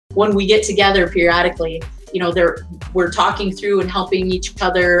when we get together periodically, we're talking through and helping each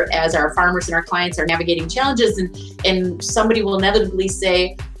other as our farmers and our clients are navigating challenges. And somebody will inevitably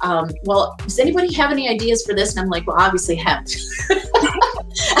say, well, does anybody have any ideas for this? And I'm like, well, obviously hemp.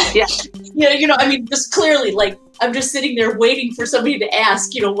 Yeah. I mean, just clearly, like, I'm just sitting there waiting for somebody to ask,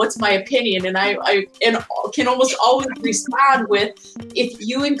 what's my opinion? And I can almost always respond with, if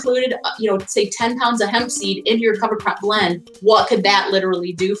you included, say 10 pounds of hemp seed into your cover crop blend, what could that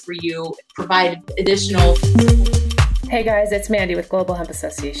literally do for you? Provide additional. Hey guys, it's Mandi with Global Hemp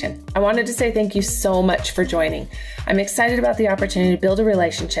Association. I wanted to say thank you so much for joining. I'm excited about the opportunity to build a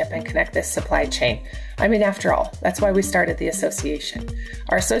relationship and connect this supply chain. I mean, after all, that's why we started the association.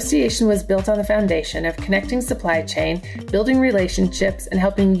 Our association was built on the foundation of connecting supply chain, building relationships, and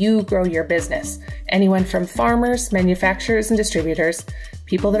helping you grow your business. Anyone from farmers, manufacturers, and distributors,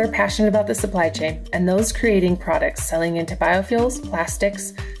 people that are passionate about the supply chain, and those creating products selling into biofuels,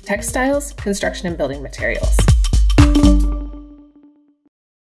 plastics, textiles, construction, and building materials.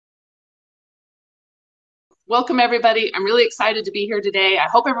 Welcome, everybody. I'm really excited to be here today. I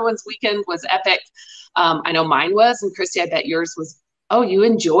hope everyone's weekend was epic. I know mine was, and Christie, I bet yours was. Oh, you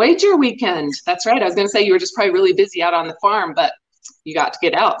enjoyed your weekend. That's right. I was going to say you were just probably really busy out on the farm, but you got to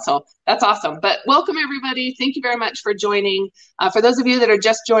get out. So that's awesome. But welcome, everybody. Thank you very much for joining. For those of you that are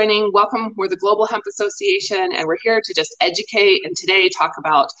just joining, welcome. We're the Global Hemp Association, and we're here to just educate and today talk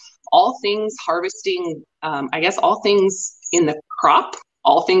about all things harvesting, all things in the crop.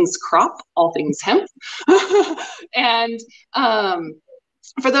 All things crop, all things hemp. And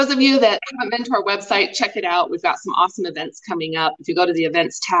for those of you that haven't been to our website, check it out. We've got some awesome events coming up. If you go to the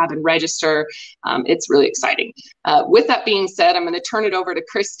events tab and register, it's really exciting. With that being said, I'm going to turn it over to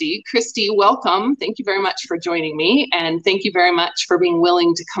Christie. Christie, welcome. Thank you very much for joining me. And thank you very much for being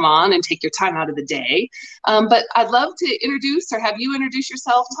willing to come on and take your time out of the day. But I'd love to introduce or have you introduce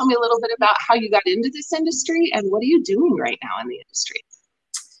yourself. Tell me a little bit about how you got into this industry and what are you doing right now in the industry?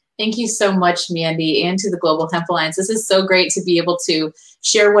 Thank you so much, Mandi, and to the Global Hemp Alliance. This is so great to be able to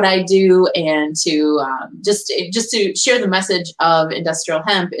share what I do and to just to share the message of industrial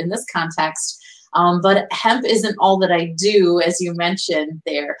hemp in this context. But hemp isn't all that I do, as you mentioned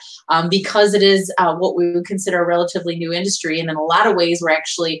there, because it is what we would consider a relatively new industry. And in a lot of ways, we're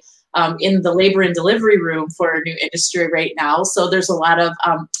actually in the labor and delivery room for a new industry right now. So there's a lot of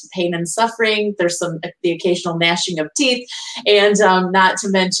pain and suffering. There's the occasional gnashing of teeth, and not to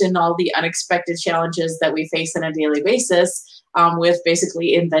mention all the unexpected challenges that we face on a daily basis with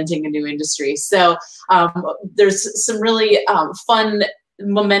basically inventing a new industry. So there's some really fun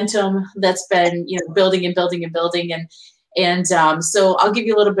momentum that's been building and building and building. And so I'll give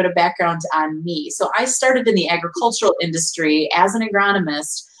you a little bit of background on me. So I started in the agricultural industry as an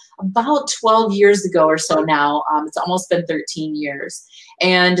agronomist about 12 years ago or so now. It's almost been 13 years.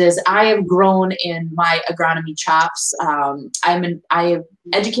 And as I have grown in my agronomy chops, I have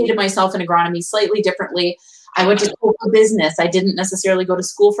educated myself in agronomy slightly differently. I went to school for business. I didn't necessarily go to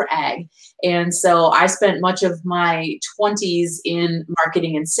school for ag. And so I spent much of my 20s in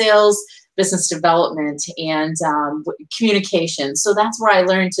marketing and sales, business development, and communication. So that's where I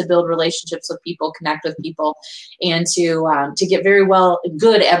learned to build relationships with people, connect with people, and to get very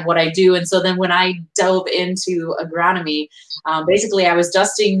good at what I do. And so then when I dove into agronomy, basically I was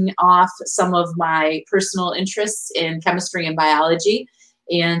dusting off some of my personal interests in chemistry and biology.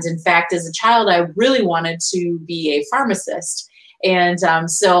 And in fact, as a child, I really wanted to be a pharmacist. And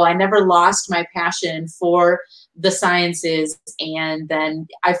so I never lost my passion for the sciences. And then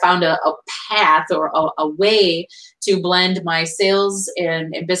I found a path or a way to blend my sales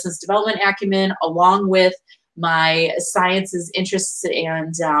and business development acumen along with my sciences interests,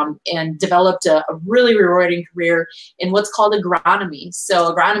 and developed a really rewarding career in what's called agronomy.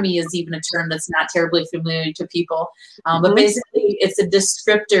 So agronomy is even a term that's not terribly familiar to people, but basically it's a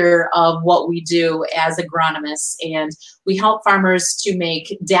descriptor of what we do as agronomists. And we help farmers to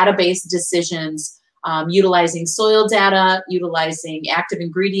make data-based decisions utilizing soil data, utilizing active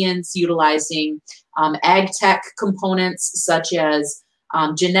ingredients, utilizing ag tech components such as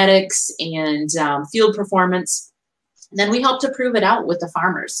genetics and field performance. And then we help to prove it out with the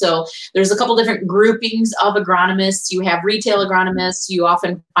farmers. So there's a couple different groupings of agronomists. You have retail agronomists. You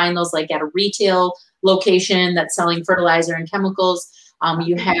often find those like at a retail location that's selling fertilizer and chemicals.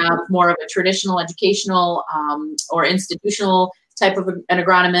 You have more of a traditional educational or institutional type of an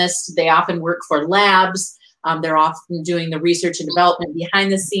agronomist. They often work for labs. They're often doing the research and development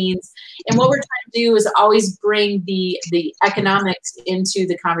behind the scenes. And what we're trying to do is always bring the economics into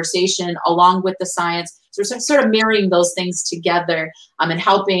the conversation along with the science. So we're sort of marrying those things together and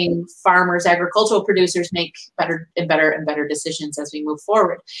helping farmers, agricultural producers make better and better and better decisions as we move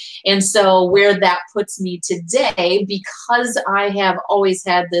forward. And so where that puts me today, because I have always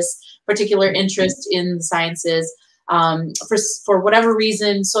had this particular interest in the sciences, for whatever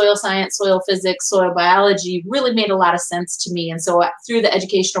reason, soil science, soil physics, soil biology really made a lot of sense to me. And so through the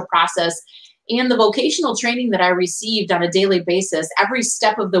educational process and the vocational training that I received on a daily basis, every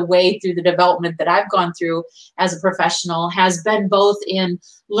step of the way through the development that I've gone through as a professional has been both in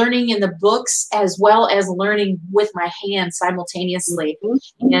learning in the books as well as learning with my hands simultaneously.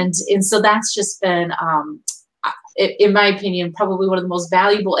 And so that's just been, in my opinion, probably one of the most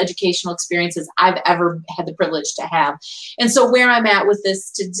valuable educational experiences I've ever had the privilege to have. And so where I'm at with this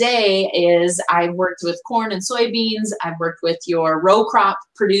today is I've worked with corn and soybeans. I've worked with your row crop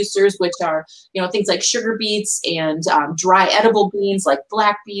producers, which are, things like sugar beets and dry edible beans like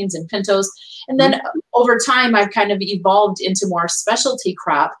black beans and pintos. And then over time, I've kind of evolved into more specialty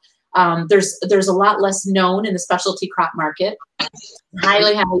crop. There's a lot less known in the specialty crop market,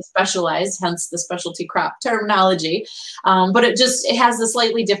 highly specialized, hence the specialty crop terminology. But it has a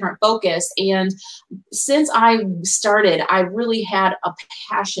slightly different focus. And since I started, I really had a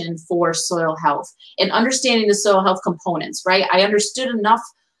passion for soil health and understanding the soil health components, right? I understood enough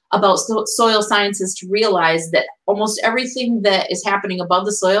about soil sciences to realize that almost everything that is happening above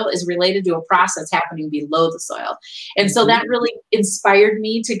the soil is related to a process happening below the soil. And so that really inspired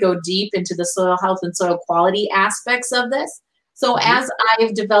me to go deep into the soil health and soil quality aspects of this. So as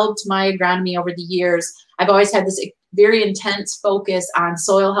I've developed my agronomy over the years, I've always had this very intense focus on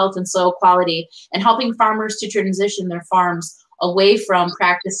soil health and soil quality and helping farmers to transition their farms away from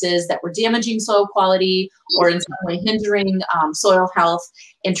practices that were damaging soil quality or in some way hindering soil health,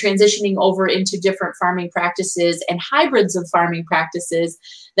 and transitioning over into different farming practices and hybrids of farming practices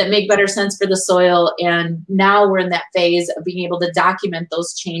that make better sense for the soil. And now we're in that phase of being able to document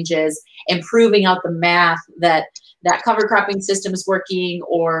those changes and proving out the math that cover cropping system is working,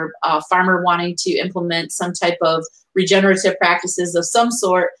 or a farmer wanting to implement some type of regenerative practices of some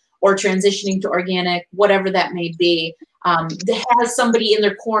sort, or transitioning to organic, whatever that may be. That has somebody in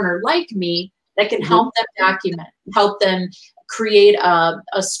their corner like me that can help them document, help them create a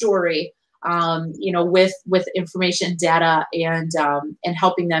story, with information, data, and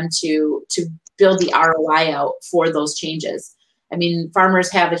helping them to build the ROI out for those changes. I mean,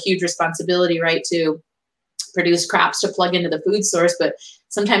 farmers have a huge responsibility, right, to produce crops to plug into the food source, but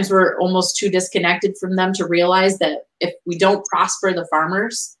sometimes we're almost too disconnected from them to realize that if we don't prosper the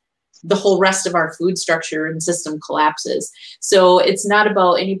farmers, the whole rest of our food structure and system collapses. So it's not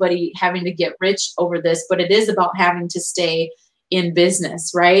about anybody having to get rich over this, but it is about having to stay in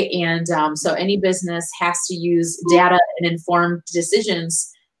business, right? And so any business has to use data and informed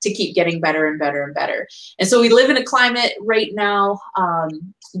decisions to keep getting better and better and better. And so we live in a climate right now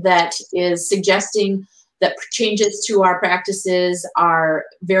that is suggesting that changes to our practices are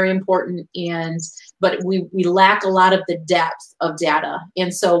very important, but we lack a lot of the depth of data.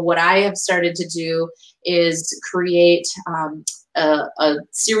 And so what I have started to do is create a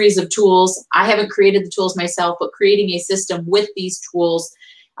series of tools. I haven't created the tools myself, but creating a system with these tools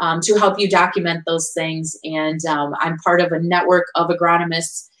to help you document those things. And I'm part of a network of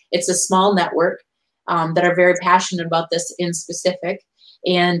agronomists. It's a small network that are very passionate about this in specific.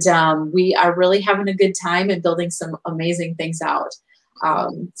 And we are really having a good time and building some amazing things out.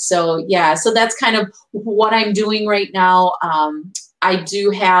 So that's kind of what I'm doing right now. I do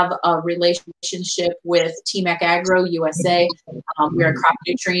have a relationship with TMAC Agro USA. We're a crop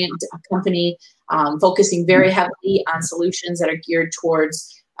nutrient company focusing very heavily on solutions that are geared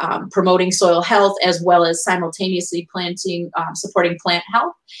towards promoting soil health, as well as simultaneously supporting plant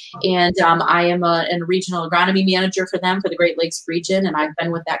health. And I am a regional agronomy manager for them for the Great Lakes region, and I've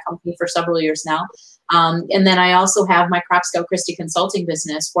been with that company for several years now. And then I also have my CropScout Christie consulting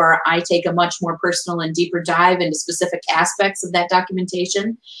business, where I take a much more personal and deeper dive into specific aspects of that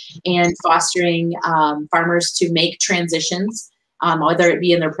documentation and fostering farmers to make transitions, whether it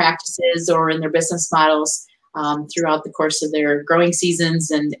be in their practices or in their business models, throughout the course of their growing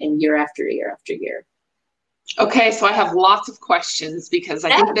seasons and year after year after year. Okay, so I have lots of questions because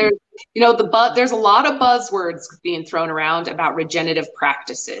I think there's a lot of buzzwords being thrown around about regenerative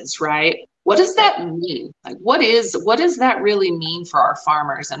practices, right? What does that mean? Like, what does that really mean for our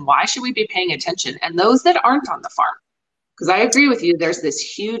farmers, and why should we be paying attention? And those that aren't on the farm, because I agree with you, there's this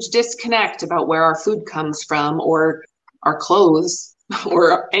huge disconnect about where our food comes from or our clothes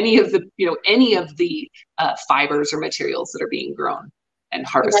or any of the fibers or materials that are being grown and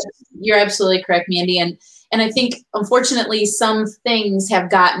harvested. You're absolutely correct, Mandy. And I think, unfortunately, some things have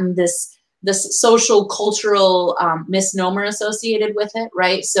gotten this social cultural misnomer associated with it,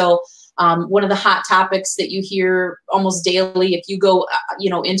 right? So one of the hot topics that you hear almost daily, if you go,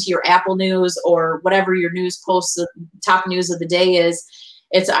 into your Apple News or whatever your news posts, the top news of the day is,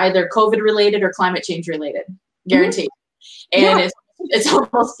 it's either COVID related or climate change related, guaranteed. Mm-hmm. And it's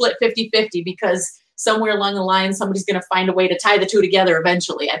almost split 50-50 because somewhere along the line, somebody's going to find a way to tie the two together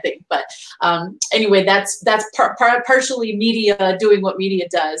eventually, I think. But anyway, that's partially media doing what media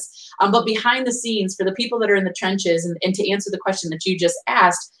does. But behind the scenes, for the people that are in the trenches, and to answer the question that you just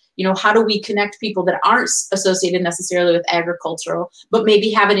asked, how do we connect people that aren't associated necessarily with agricultural, but maybe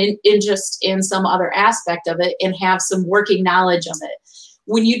have an interest in some other aspect of it and have some working knowledge of it?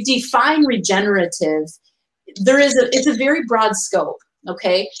 When you define regenerative, it's a very broad scope.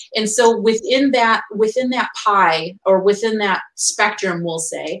 Okay. And so within that pie, or within that spectrum, we'll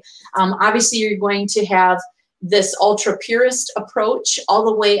say, obviously you're going to have this ultra purist approach all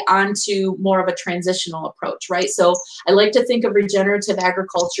the way onto more of a transitional approach, right? So I like to think of regenerative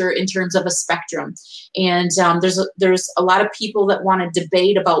agriculture in terms of a spectrum. And there's a lot of people that want to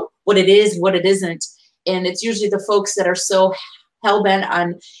debate about what it is, what it isn't. And it's usually the folks that are so hell-bent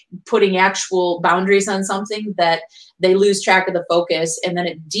on putting actual boundaries on something that they lose track of the focus, and then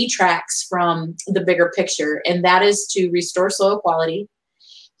it detracts from the bigger picture. And that is to restore soil quality.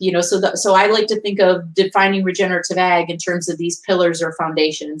 So I like to think of defining regenerative ag in terms of these pillars or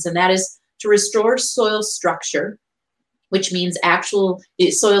foundations, and that is to restore soil structure, which means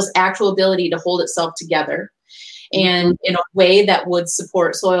soil's actual ability to hold itself together, and in a way that would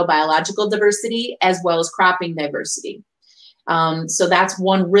support soil biological diversity as well as cropping diversity. So that's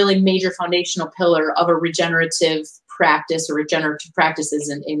one really major foundational pillar of a regenerative practice, or regenerative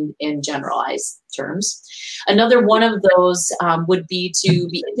practices in generalized terms. Another one of those would be to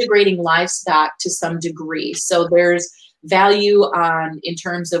be integrating livestock to some degree. So there's value in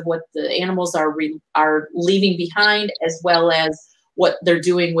terms of what the animals are leaving behind, as well as what they're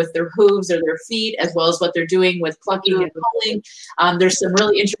doing with their hooves or their feet, as well as what they're doing with plucking and pulling. There's some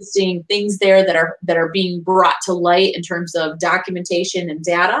really interesting things there that are being brought to light in terms of documentation and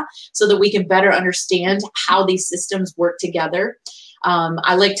data, so that we can better understand how these systems work together.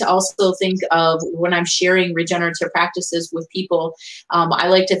 I like to also think of, when I'm sharing regenerative practices with people, I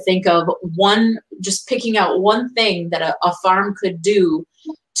like to think of just picking out one thing that a farm could do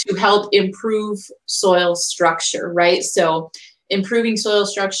to help improve soil structure, right? So improving soil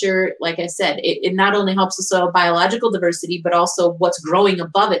structure, like I said, it not only helps the soil biological diversity, but also what's growing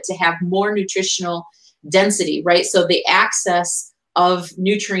above it to have more nutritional density, right? So the access of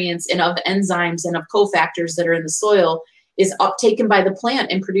nutrients and of enzymes and of cofactors that are in the soil is uptaken by the plant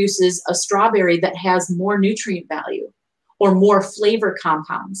and produces a strawberry that has more nutrient value, or more flavor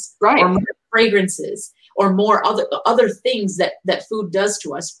compounds, right, or more fragrances, or more other things that food does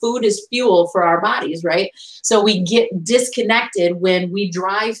to us. Food is fuel for our bodies, right? So we get disconnected when we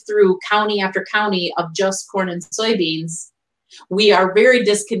drive through county after county of just corn and soybeans. We are very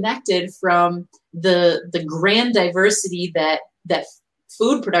disconnected from the grand diversity that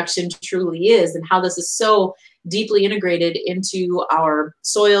food production truly is, and how this is so deeply integrated into our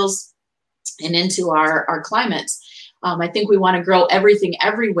soils and into our climates. I think we want to grow everything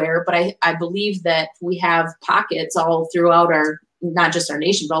everywhere, but I believe that we have pockets all throughout not just our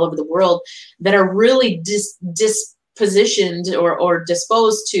nation, but all over the world, that are really dispositioned or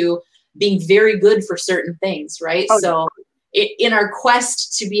disposed to being very good for certain things, right? Oh, so in our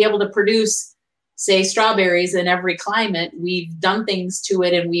quest to be able to produce, say, strawberries in every climate, we've done things to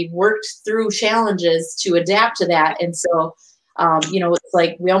it, and we've worked through challenges to adapt to that. And so it's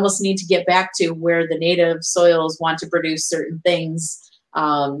like we almost need to get back to where the native soils want to produce certain things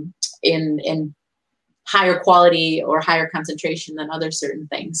in higher quality or higher concentration than other certain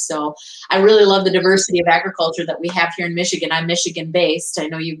things. So I really love the diversity of agriculture that we have here in Michigan. I'm Michigan based. I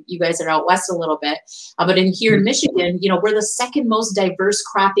know you guys are out west a little bit, but here in Michigan, we're the second most diverse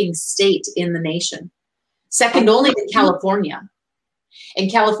cropping state in the nation, second only to California.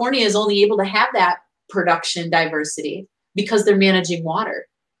 And California is only able to have that production diversity because they're managing water,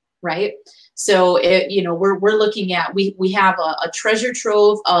 right? So, we're looking at, we have a treasure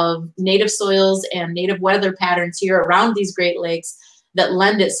trove of native soils and native weather patterns here around these Great Lakes that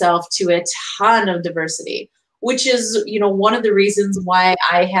lend itself to a ton of diversity, which is, one of the reasons why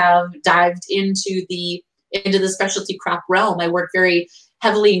I have dived into the specialty crop realm. I work very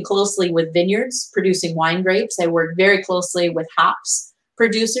heavily and closely with vineyards producing wine grapes. I work very closely with hops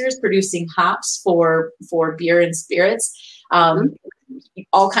producers producing hops for beer and spirits.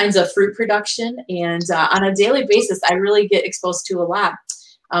 all kinds of fruit production. And on a daily basis, I really get exposed to a lot.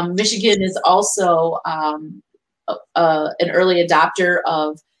 Michigan is also an early adopter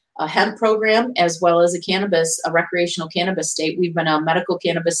of a hemp program, as well as a recreational cannabis state. We've been a medical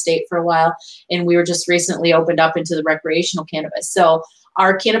cannabis state for a while, and we were just recently opened up into the recreational cannabis. So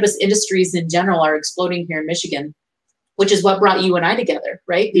our cannabis industries in general are exploding here in Michigan, which is what brought you and I together,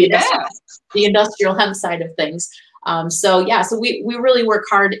 right? The industrial hemp side of things. So we really work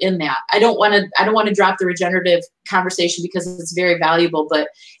hard in that. I don't want to drop the regenerative conversation because it's very valuable, but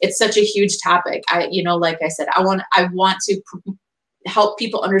it's such a huge topic. Like I said, I want to help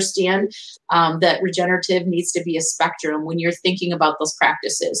people understand that regenerative needs to be a spectrum when you're thinking about those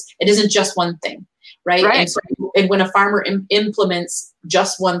practices. It isn't just one thing, right? And when a farmer implements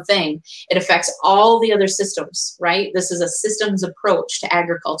just one thing, it affects all the other systems, right? This is a systems approach to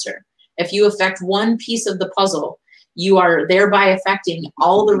agriculture. If you affect one piece of the puzzle, you are thereby affecting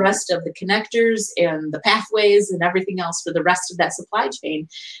all the rest of the connectors and the pathways and everything else for the rest of that supply chain.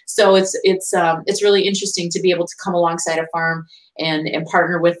 So it's really interesting to be able to come alongside a farm and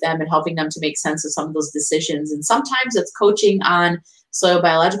partner with them and helping them to make sense of some of those decisions. And sometimes it's coaching on soil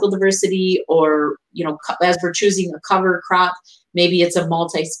biological diversity, or, as we're choosing a cover crop, maybe it's a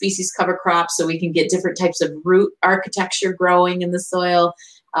multi-species cover crop so we can get different types of root architecture growing in the soil.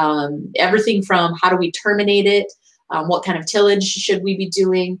 Everything from how do we terminate it? What kind of tillage should we be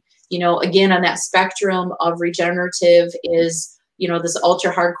doing? Again, on that spectrum of regenerative is, this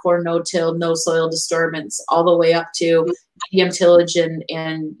ultra hardcore no-till, no soil disturbance, all the way up to medium tillage and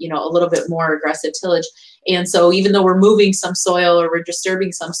a little bit more aggressive tillage. And so even though we're moving some soil or we're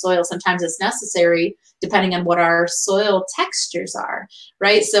disturbing some soil, sometimes it's necessary depending on what our soil textures are,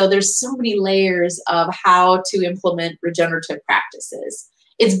 right? So there's so many layers of how to implement regenerative practices.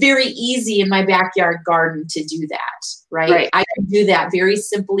 It's very easy in my backyard garden to do that, right? I can do that very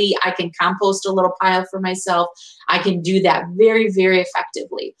simply. I can compost a little pile for myself. I can do that very, very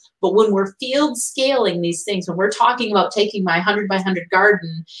effectively. But when we're field scaling these things, when we're talking about taking my 100 by 100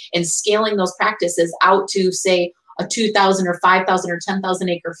 garden and scaling those practices out to, say, a 2,000 or 5,000 or 10,000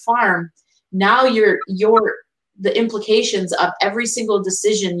 acre farm, now the implications of every single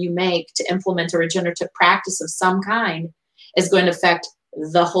decision you make to implement a regenerative practice of some kind is going to affect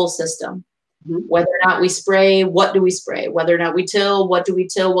the whole system. Whether or not we spray, what do we spray? Whether or not we till, what do we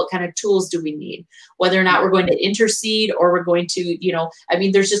till? What kind of tools do we need? Whether or not we're going to interseed or we're going to,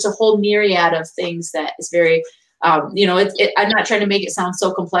 there's just a whole myriad of things that is very, I'm not trying to make it sound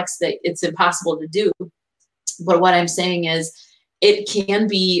so complex that it's impossible to do. But what I'm saying is it can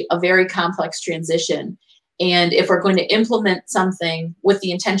be a very complex transition. And if we're going to implement something with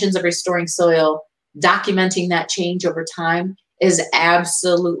the intentions of restoring soil, documenting that change over time is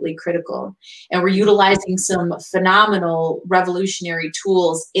absolutely critical. And we're utilizing some phenomenal revolutionary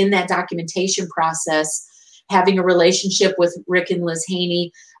tools in that documentation process. Having a relationship with Rick and Liz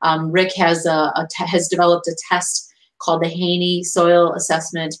Haney. Rick has developed a test called the Haney Soil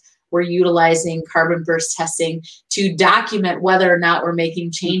Assessment. We're utilizing carbon burst testing to document whether or not we're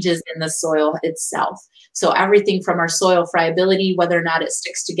making changes in the soil itself. So everything from our soil friability, whether or not it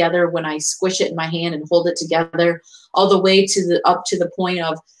sticks together when I squish it in my hand and hold it together, all the way to up to the point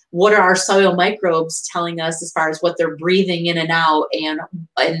of what are our soil microbes telling us as far as what they're breathing in and out, and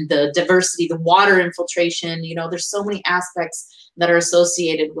the diversity, the water infiltration. There's so many aspects that are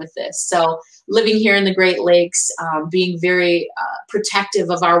associated with this. So living here in the Great Lakes, being very protective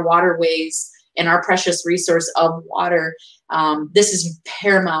of our waterways and our precious resource of water, this is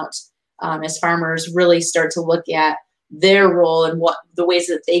paramount as farmers really start to look at their role and what the ways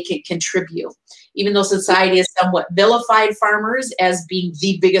that they can contribute. Even though society has somewhat vilified farmers as being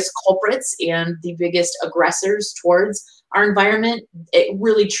the biggest culprits and the biggest aggressors towards our environment, it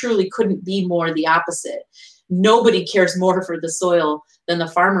really truly couldn't be more the opposite. Nobody cares more for the soil than the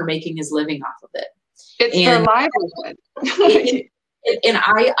farmer making his living off of it. It's their livelihood. And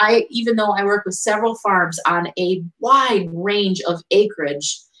I, even though I work with several farms on a wide range of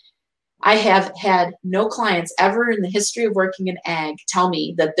acreage, I have had no clients ever in the history of working in ag tell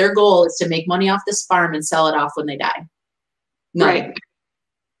me that their goal is to make money off this farm and sell it off when they die. None. Right.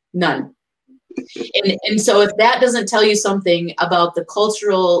 None. And so if that doesn't tell you something about the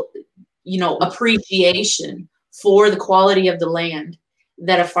cultural, appreciation for the quality of the land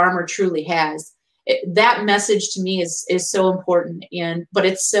that a farmer truly has, that message to me is so important. But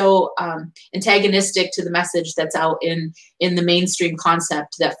it's so antagonistic to the message that's out in the mainstream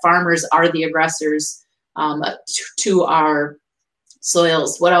concept that farmers are the aggressors to our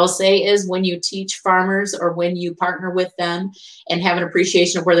soils. What I'll say is when you teach farmers or when you partner with them and have an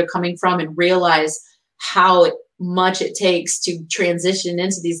appreciation of where they're coming from and realize how much it takes to transition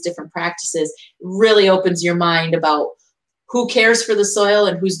into these different practices really opens your mind about who cares for the soil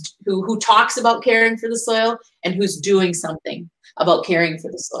and who talks about caring for the soil and who's doing something about caring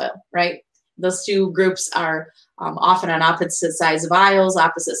for the soil, right? Those two groups are often on opposite sides of aisles,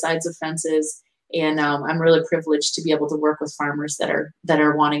 opposite sides of fences. And I'm really privileged to be able to work with farmers that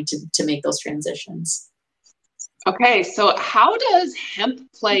are wanting to make those transitions. Okay, so how does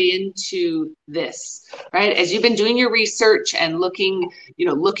hemp play into this, right? As you've been doing your research and looking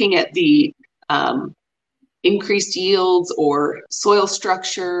at the increased yields or soil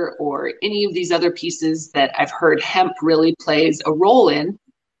structure or any of these other pieces that I've heard hemp really plays a role in,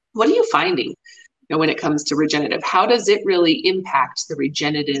 what are you finding, when it comes to regenerative? How does it really impact the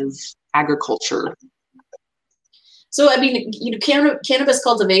regenerative agriculture? So, I mean, cannabis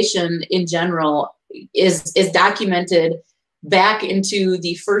cultivation in general is documented back into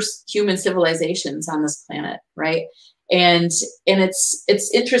the first human civilizations on this planet, right? And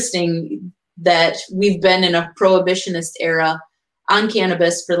it's interesting that we've been in a prohibitionist era on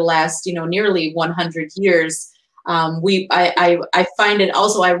cannabis for the last, nearly 100 years. I find it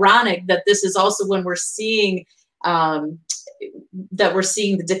also ironic that this is also when we're seeing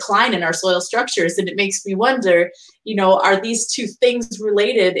the decline in our soil structures. And it makes me wonder, are these two things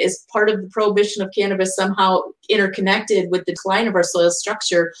related? Is part of the prohibition of cannabis somehow interconnected with the decline of our soil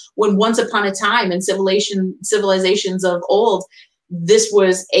structure, when once upon a time in civilizations of old, this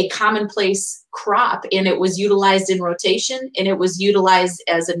was a commonplace crop, and it was utilized in rotation, and it was utilized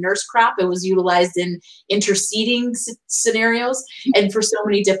as a nurse crop. It was utilized in interseeding scenarios and for so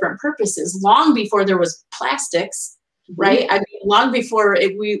many different purposes, long before there was plastics, right? I mean, long before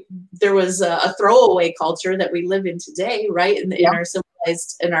there was a throwaway culture that we live in today, right? In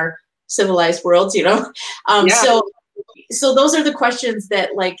our civilized worlds, So those are the questions that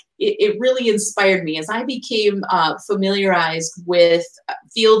it really inspired me as I became familiarized with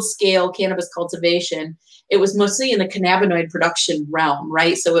field scale cannabis cultivation. It was mostly in the cannabinoid production realm,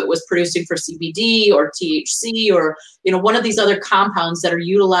 right? So it was producing for CBD or THC or, one of these other compounds that are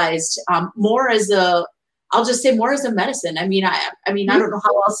utilized more as I'll just say more as a medicine. I mean, I don't know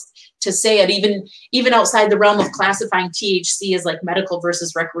how else to say it. Even outside the realm of classifying THC as like medical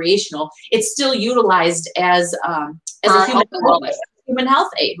versus recreational, it's still utilized as a human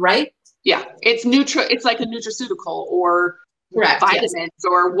health aid, right? Yeah, it's like a nutraceutical or vitamins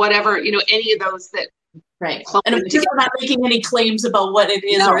or whatever, any of those that. Right. And I'm sure we're not making any claims about what it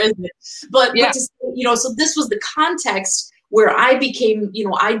is or isn't. But so this was the context where I became,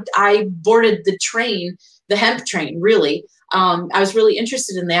 I boarded the hemp train, really. I was really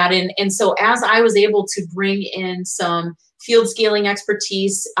interested in that. And so as I was able to bring in some field scaling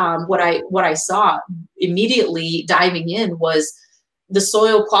expertise, what I saw immediately diving in was the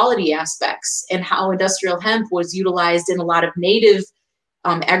soil quality aspects and how industrial hemp was utilized in a lot of native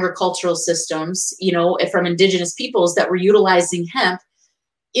agricultural systems, from indigenous peoples that were utilizing hemp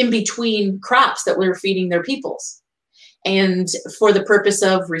in between crops that we were feeding their peoples. And for the purpose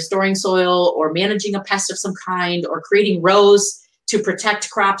of restoring soil or managing a pest of some kind or creating rows to protect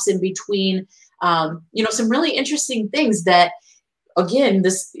crops in between, some really interesting things that, again,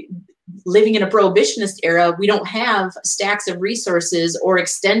 living in a prohibitionist era, we don't have stacks of resources or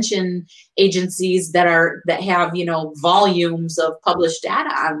extension agencies that have, volumes of published data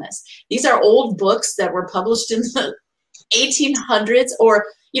on this. These are old books that were published in the 1800s or,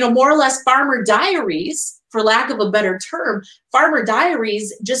 more or less farmer diaries, for lack of a better term, farmer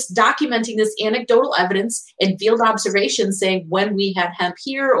diaries, just documenting this anecdotal evidence and field observations saying when we had hemp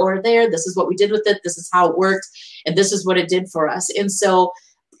here or there, this is what we did with it, this is how it worked, and this is what it did for us. And so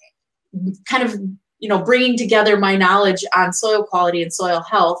kind of, bringing together my knowledge on soil quality and soil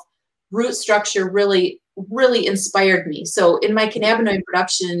health, root structure really inspired me. So in my cannabinoid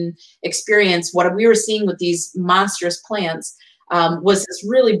production experience, what we were seeing with these monstrous plants was this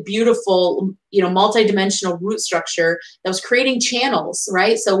really beautiful, multidimensional root structure that was creating channels,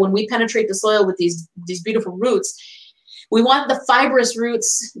 right? So when we penetrate the soil with these beautiful roots, we want the fibrous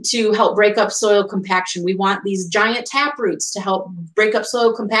roots to help break up soil compaction. We want these giant tap roots to help break up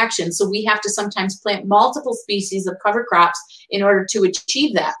soil compaction. So we have to sometimes plant multiple species of cover crops in order to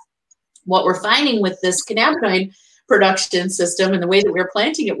achieve that. What we're finding with this cannabinoid production system and the way that we were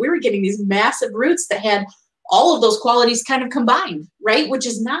planting it, we were getting these massive roots that had all of those qualities kind of combined, right? Which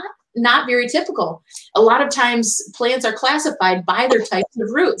is not very typical. A lot of times plants are classified by their types of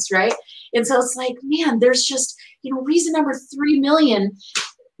roots, right? And so it's like, man, there's just, reason number 3 million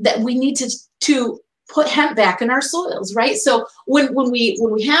that we need to put hemp back in our soils, right? So when we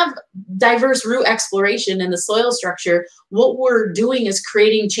have diverse root exploration in the soil structure, what we're doing is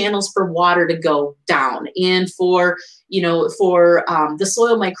creating channels for water to go down and for the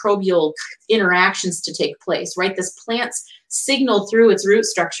soil microbial interactions to take place, right? This plant's signal through its root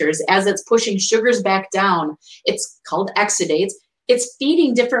structures as it's pushing sugars back down. It's called exudates. It's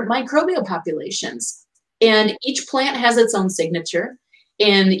feeding different microbial populations, and each plant has its own signature.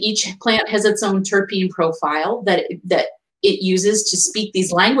 And each plant has its own terpene profile that it uses to speak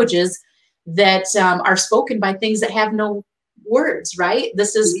these languages that are spoken by things that have no words, right?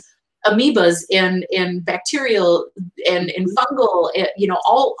 This is amoebas and bacterial and fungal,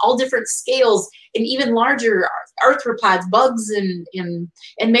 all different scales, and even larger arthropods, bugs and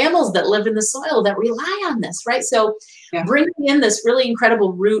mammals that live in the soil that rely on this, right? So bringing in this really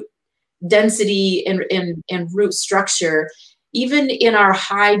incredible root density and root structure, even in our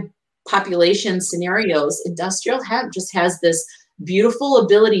high population scenarios, industrial hemp just has this beautiful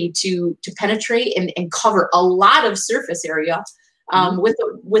ability to penetrate and cover a lot of surface area.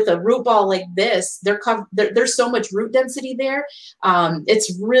 With a root ball like this, there's so much root density there.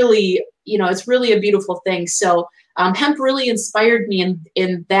 It's really a beautiful thing. So hemp really inspired me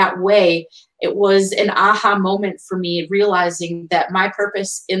in that way. It was an aha moment for me, realizing that my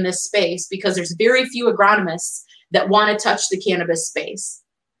purpose in this space, because there's very few agronomists that want to touch the cannabis space,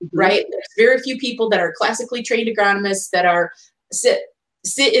 right? There's very few people that are classically trained agronomists that are sit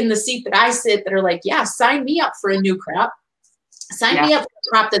in the seat that I sit, that are like, yeah, sign me up for a new crop. Sign me up for a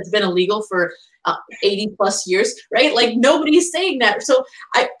crop that's been illegal for 80 plus years, right? Like nobody's saying that. So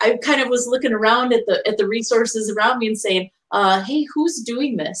I kind of was looking around at the resources around me and saying, hey, who's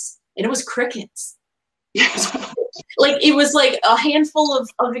doing this? And it was crickets. Like it was like a handful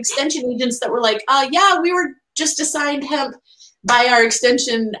of extension agents that were like, yeah, we were just assigned hemp by our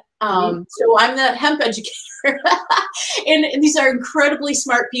extension. So I'm the hemp educator. and these are incredibly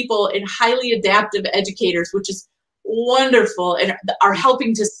smart people and highly adaptive educators, which is wonderful, and are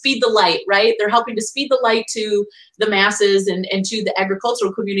helping to speed the light, right? They're helping to speed the light to the masses and to the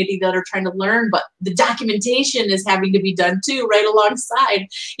agricultural community that are trying to learn, but the documentation is having to be done too, right alongside.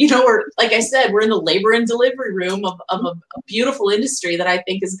 We're, like I said, we're in the labor and delivery room of a beautiful industry that I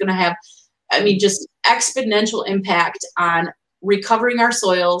think is going to have, just exponential impact on recovering our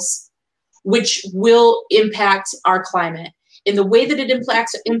soils, which will impact our climate. And the way that it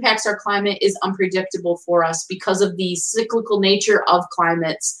impacts our climate is unpredictable for us because of the cyclical nature of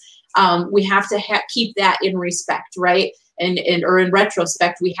climates. We have to keep that in respect, right? Or in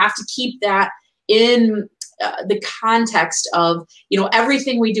retrospect, we have to keep that in the context of,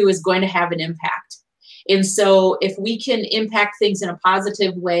 everything we do is going to have an impact. And so if we can impact things in a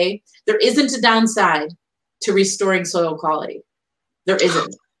positive way, there isn't a downside to restoring soil quality. There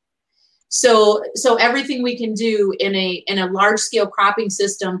isn't. So everything we can do in a large scale cropping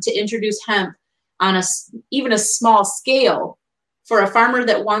system to introduce hemp on even a small scale for a farmer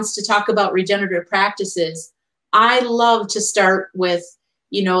that wants to talk about regenerative practices, I love to start with,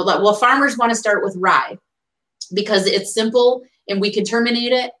 farmers want to start with rye because it's simple and we can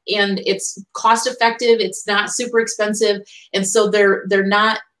terminate it and it's cost effective. It's not super expensive. And so they're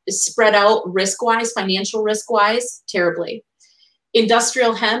not spread out risk-wise, financial risk-wise, terribly.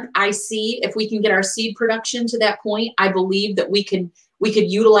 Industrial hemp, I see if we can get our seed production to that point, I believe that we could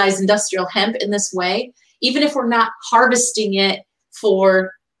utilize industrial hemp in this way, even if we're not harvesting it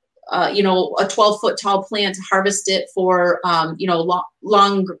for, a 12-foot tall plant to harvest it for,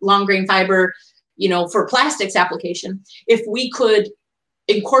 long grain fiber, for plastics application. If we could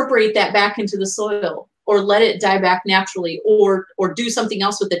incorporate that back into the soil or let it die back naturally or do something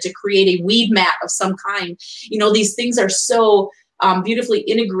else with it to create a weed mat of some kind, these things are so beautifully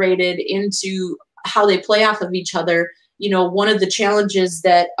integrated into how they play off of each other. One of the challenges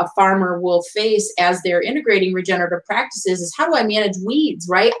that a farmer will face as they're integrating regenerative practices is, how do I manage weeds,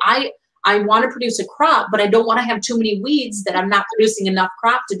 right? I want to produce a crop, but I don't want to have too many weeds that I'm not producing enough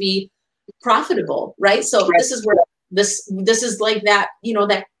crop to be profitable, right? So this is where this is like that,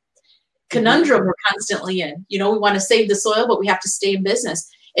 that conundrum we're constantly in. We want to save the soil, but we have to stay in business.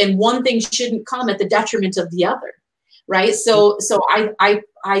 And one thing shouldn't come at the detriment of the other. Right. So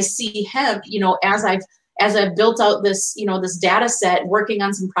I see hemp, as I've built out this, this data set, working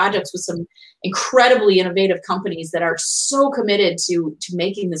on some projects with some incredibly innovative companies that are so committed to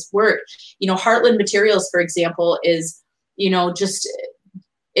making this work. Heartland Materials, for example, is,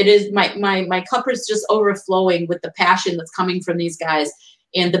 it is my cup is just overflowing with the passion that's coming from these guys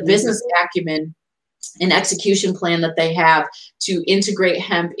and the business acumen and execution plan that they have to integrate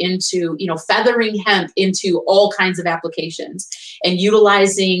hemp into, feathering hemp into all kinds of applications and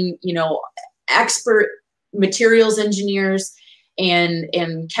utilizing, expert materials engineers and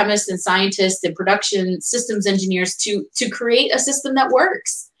chemists and scientists and production systems engineers to create a system that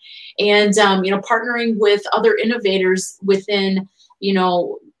works. And, you know, partnering with other innovators within, you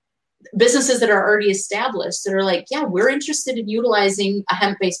know, businesses that are already established that are like, yeah, we're interested in utilizing a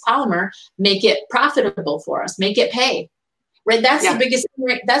hemp-based polymer, make it profitable for us, make it pay, right? That's the biggest,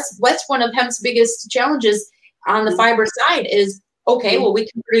 that's one of hemp's biggest challenges on the fiber side is, okay, well, we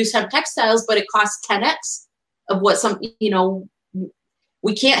can produce hemp textiles, but it costs 10x of what some, you know,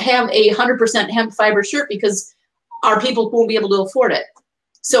 we can't have a 100% hemp fiber shirt because our people won't be able to afford it.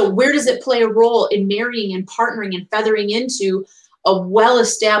 So where does it play a role in marrying and partnering and feathering into a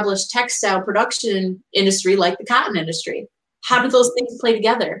well-established textile production industry like the cotton industry? How do those things play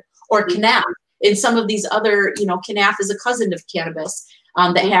together? Or cannabis, in some of these other, you know, cannabis is a cousin of cannabis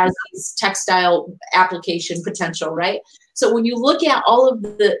that has these textile application potential, right? So when you look at all of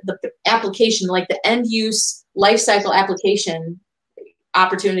the application, like the end use life cycle application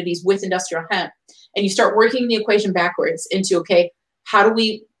opportunities with industrial hemp, and you start working the equation backwards into, okay, how do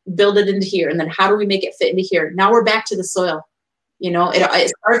we build it into here? And then how do we make it fit into here? Now we're back to the soil. You know,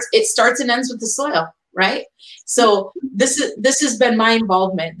 it starts and ends with the soil, right? So this has been my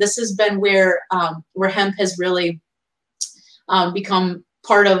involvement. This has been where hemp has really become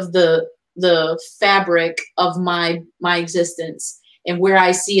part of the fabric of my existence, and where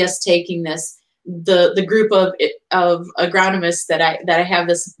I see us taking this. The group of agronomists that I have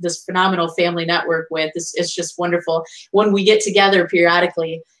this phenomenal family network with, it's just wonderful. When we get together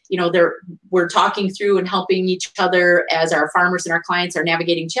periodically, you know, we're talking through and helping each other as our farmers and our clients are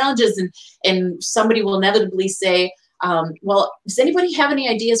navigating challenges, and somebody will inevitably say, well, does anybody have any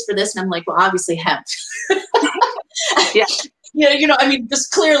ideas for this? And I'm like, well, obviously hemp. Yeah. Yeah, you know, I mean,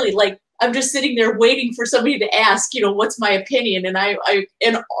 just clearly, like, I'm just sitting there waiting for somebody to ask, you know, what's my opinion? And I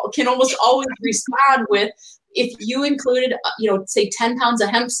can almost always respond with, if you included, you know, say 10 pounds of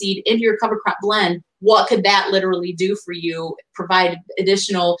hemp seed into your cover crop blend, what could that literally do for you? Provide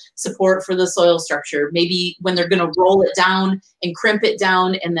additional support for the soil structure. Maybe when they're going to roll it down and crimp it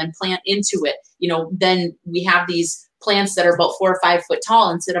down and then plant into it, you know, then we have these plants that are about 4 or 5 foot tall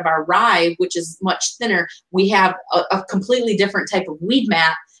instead of our rye, which is much thinner. We have a completely different type of weed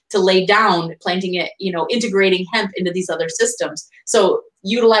mat to lay down, planting it, you know, integrating hemp into these other systems. So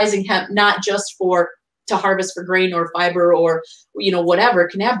utilizing hemp not just to harvest for grain or fiber or, you know, whatever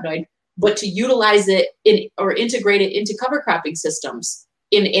cannabinoid, but to utilize it or integrate it into cover cropping systems,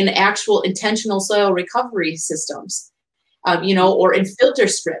 in actual intentional soil recovery systems, you know, or in filter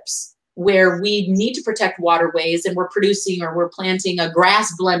strips where we need to protect waterways and we're producing or we're planting a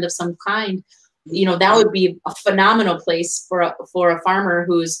grass blend of some kind. You know, that would be a phenomenal place for a farmer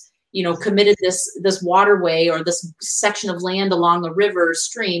who's, you know, committed this waterway or this section of land along a river or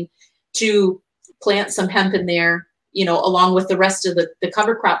stream to plant some hemp in there, you know, along with the rest of the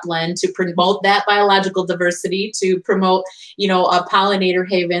cover crop blend to promote that biological diversity, to promote, you know, pollinator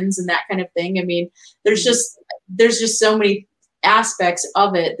havens and that kind of thing. I mean, there's just so many aspects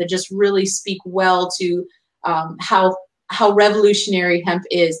of it that just really speak well to how revolutionary hemp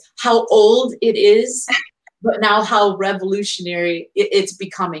is, how old it is, but now how revolutionary it's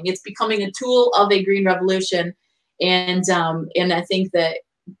becoming. It's becoming a tool of a green revolution. And I think that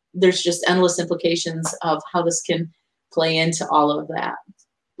there's just endless implications of how this can play into all of that.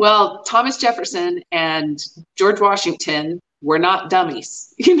 Well, Thomas Jefferson and George Washington were not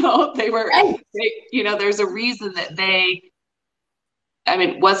dummies. You know, they were, you know, there's a reason that I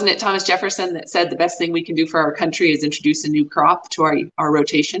mean, wasn't it Thomas Jefferson that said the best thing we can do for our country is introduce a new crop to our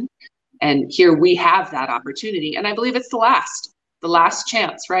rotation? And here we have that opportunity. And I believe it's the last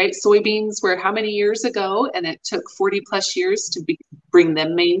chance, right? Soybeans were how many years ago? And it took 40 plus years to bring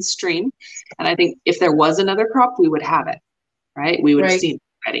them mainstream. And I think if there was another crop, we would have it, right? We would have seen it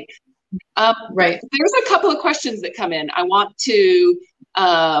already. Right. There's a couple of questions that come in. I want to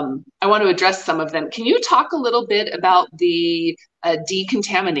address some of them. Can you talk a little bit about the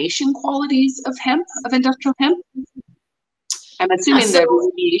decontamination qualities of hemp, of industrial hemp? I'm assuming the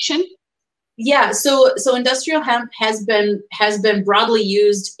remediation. Yeah, so industrial hemp has been broadly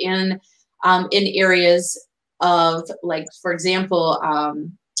used in areas of, like, for example,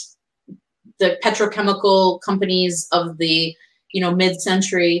 the petrochemical companies of the, you know,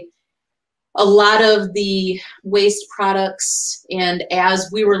 mid-century. A lot of the waste products, and as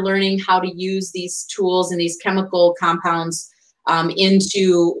we were learning how to use these tools and these chemical compounds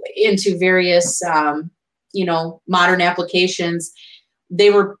into various you know, modern applications, they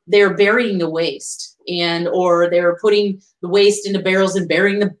were burying the waste, or they were putting the waste into barrels and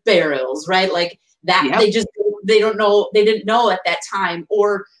burying the barrels, right? Like that. Yep. They didn't know at that time.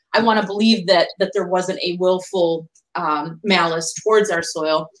 Or I want to believe that there wasn't a willful malice towards our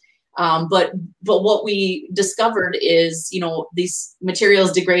soil. But what we discovered is, these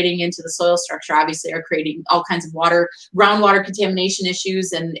materials degrading into the soil structure obviously are creating all kinds of groundwater contamination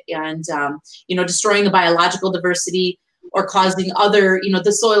issues and destroying the biological diversity or causing other,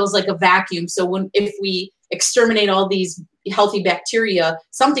 the soil is like a vacuum. So if we exterminate all these healthy bacteria,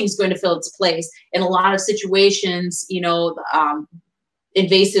 something's going to fill its place. In a lot of situations,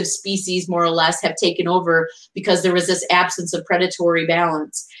 invasive species more or less have taken over because there was this absence of predatory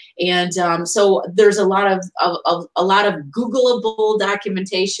balance. And so there's a lot of Googleable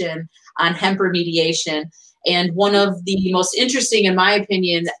documentation on hemp remediation. And one of the most interesting, in my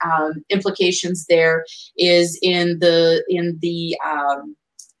opinion, implications there is in the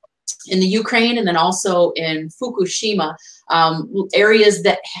Ukraine and then also in Fukushima, areas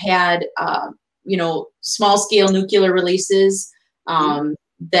that had small scale nuclear releases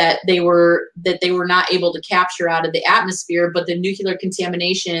that they were not able to capture out of the atmosphere, but the nuclear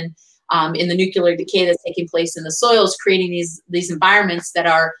contamination in the nuclear decay that's taking place in the soils, creating these environments that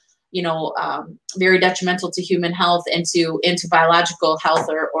are very detrimental to human health and to biological health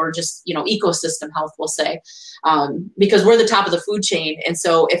or just ecosystem health, we'll say, because we're the top of the food chain. And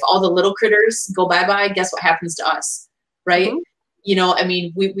so if all the little critters go bye-bye, guess what happens to us, right? Mm-hmm.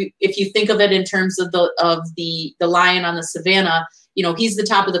 We if you think of it in terms of the lion on the savannah, he's the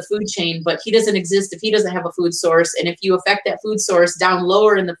top of the food chain, but he doesn't exist if he doesn't have a food source. And if you affect that food source down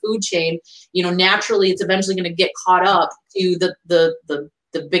lower in the food chain, naturally it's eventually going to get caught up to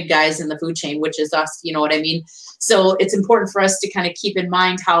the big guys in the food chain, which is us, you know what I mean? So it's important for us to kind of keep in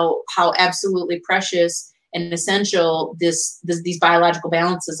mind how absolutely precious and essential these biological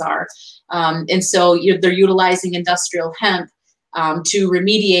balances are. And so they're utilizing industrial hemp to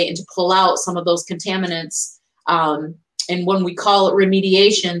remediate and to pull out some of those contaminants. And when we call it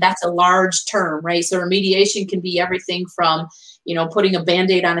remediation, that's a large term, right? So remediation can be everything from, putting a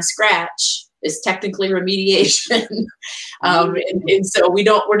Band-Aid on a scratch is technically remediation. And so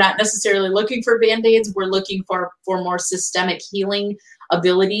we're not necessarily looking for Band-Aids. We're looking for more systemic healing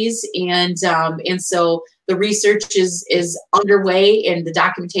abilities. And so the research is underway and the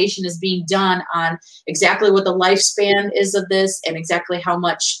documentation is being done on exactly what the lifespan is of this and exactly how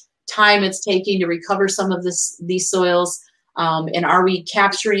much time it's taking to recover some of these soils. And are we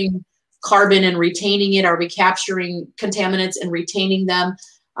capturing carbon and retaining it? Are we capturing contaminants and retaining them?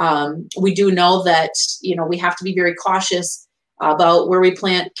 We do know that, we have to be very cautious about where we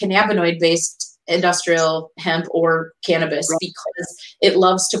plant cannabinoid-based industrial hemp or cannabis, right, because it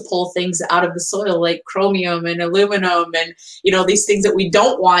loves to pull things out of the soil like chromium and aluminum and, these things that we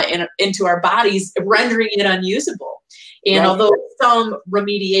don't want into our bodies, rendering it unusable. And right, although some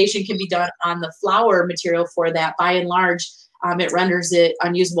remediation can be done on the flower material for that, by and large, it renders it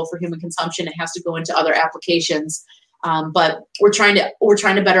unusable for human consumption. It has to go into other applications. But we're trying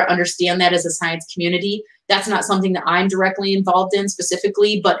to better understand that as a science community. That's not something that I'm directly involved in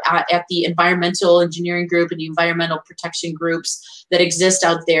specifically, but at the environmental engineering group and the environmental protection groups that exist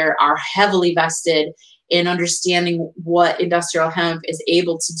out there are heavily vested in understanding what industrial hemp is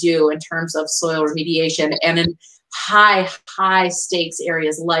able to do in terms of soil remediation and in high stakes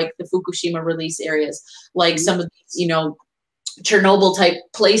areas like the Fukushima release areas, like some of these, Chernobyl type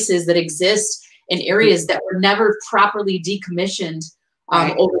places that exist in areas that were never properly decommissioned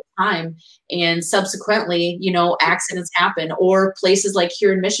over time. And subsequently, accidents happen, or places like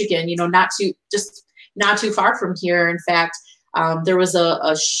here in Michigan, not too far from here. In fact, there was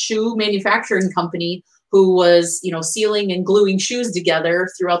a shoe manufacturing company who was, sealing and gluing shoes together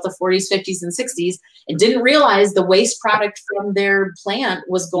throughout the 40s, 50s, and 60s, and didn't realize the waste product from their plant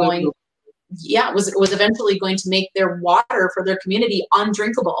was was eventually going to make their water for their community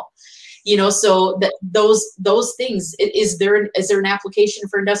undrinkable. So that those things, is there an application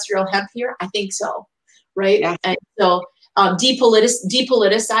for industrial hemp here? I think so, right? Yeah. And so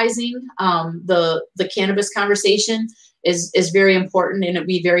depoliticizing the cannabis conversation is very important, and it'd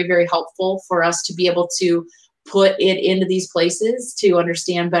be very, very helpful for us to be able to put it into these places to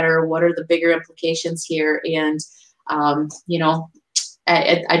understand better what are the bigger implications here. And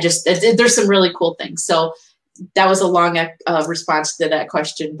there's some really cool things. So that was a long response to that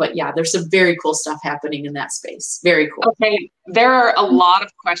question, but yeah, there's some very cool stuff happening in that space. Very cool. Okay, there are a lot of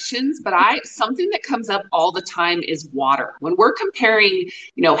questions, but something that comes up all the time is water. When we're comparing,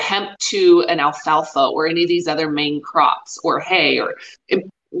 hemp to an alfalfa or any of these other main crops or hay, or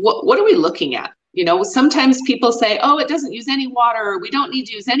what are we looking at? Sometimes people say, oh, it doesn't use any water, or we don't need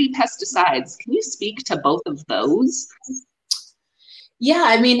to use any pesticides. Can you speak to both of those?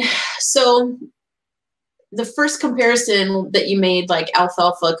 Yeah, so the first comparison that you made, like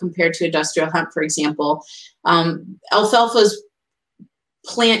alfalfa compared to industrial hemp, for example, alfalfa's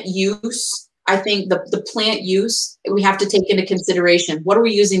plant use, I think the plant use, we have to take into consideration. What are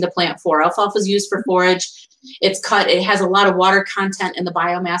we using the plant for? Alfalfa is used for forage. It's cut. It has a lot of water content in the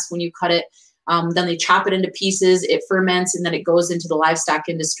biomass when you cut it. Then they chop it into pieces, it ferments, and then it goes into the livestock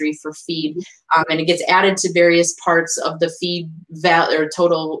industry for feed. And it gets added to various parts of the feed or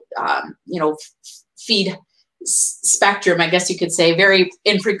total, feed spectrum, I guess you could say. Very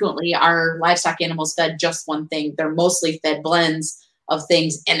infrequently are livestock animals fed just one thing. They're mostly fed blends of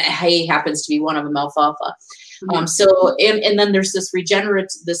things, and hay happens to be one of them, alfalfa. And then there's this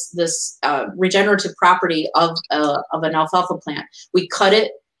regenerative property of an alfalfa plant. We cut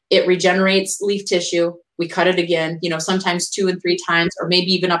it. It regenerates leaf tissue. We cut it again, sometimes 2 and 3 times, or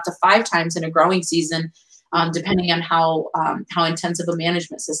maybe even up to 5 times in a growing season, depending on how intensive a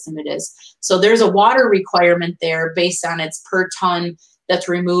management system it is. So there's a water requirement there based on its per ton that's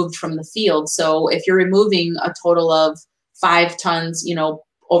removed from the field. So if you're removing a total of 5 tons,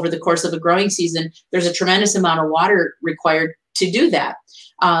 over the course of a growing season, there's a tremendous amount of water required to do that.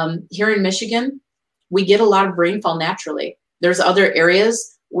 Here in Michigan, we get a lot of rainfall naturally. There's other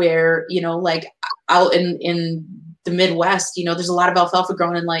areas where, like out in the Midwest, there's a lot of alfalfa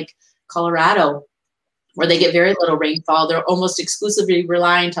grown in like Colorado, where they get very little rainfall. They're almost exclusively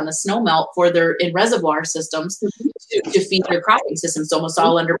reliant on the snow melt in reservoir systems to feed their cropping systems, almost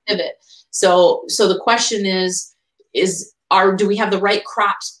all under pivot. So the question is do we have the right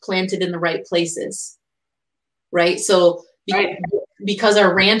crops planted in the right places? Right. So because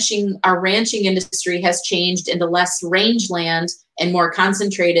our ranching industry has changed into less rangeland and more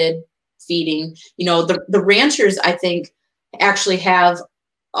concentrated feeding, the ranchers, I think, actually have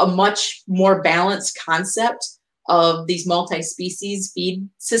a much more balanced concept of these multi-species feed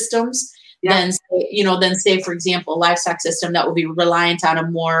systems than say, for example, a livestock system that will be reliant on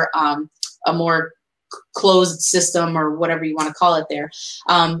a more closed system, or whatever you want to call it there.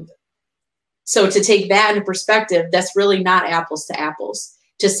 So to take that into perspective, that's really not apples to apples.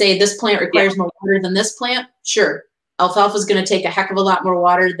 To say this plant requires more water than this plant, sure. Alfalfa is going to take a heck of a lot more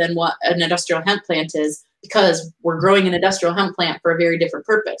water than what an industrial hemp plant is, because we're growing an industrial hemp plant for a very different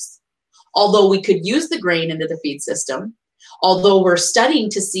purpose. Although we could use the grain into the feed system, although we're studying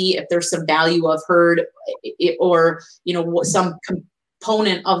to see if there's some value of herd or, some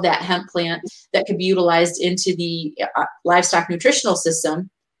component of that hemp plant that could be utilized into the livestock nutritional system.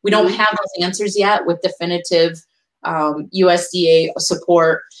 We don't have those answers yet with definitive USDA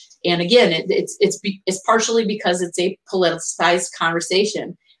support. And again, it's partially because it's a politicized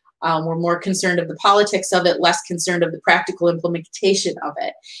conversation. We're more concerned of the politics of it, less concerned of the practical implementation of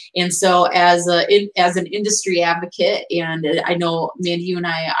it. And so as an industry advocate, and I know, Mandi, you and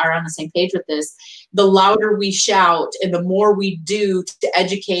I are on the same page with this, the louder we shout and the more we do to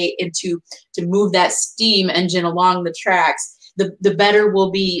educate and to move that steam engine along the tracks, the better we'll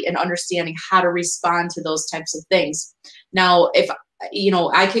be in understanding how to respond to those types of things. Now, if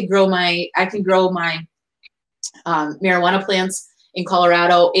I can grow my marijuana plants in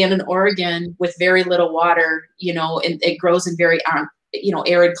Colorado and in Oregon with very little water, and it grows in very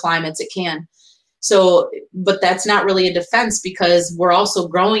arid climates. It can. So, but that's not really a defense, because we're also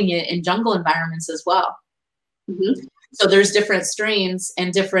growing it in jungle environments as well. Mm-hmm. So there's different strains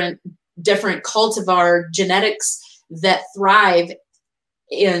and different cultivar genetics that thrive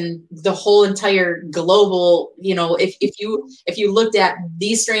in the whole entire global, if you looked at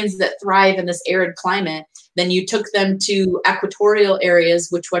these strains that thrive in this arid climate, then you took them to equatorial areas,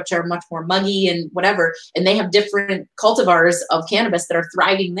 which are much more muggy and whatever, and they have different cultivars of cannabis that are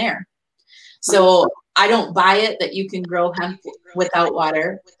thriving there. So I don't buy it that you can grow hemp without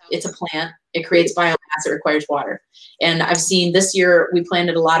water. It's a plant. It creates biomass. It requires water. And I've seen this year, we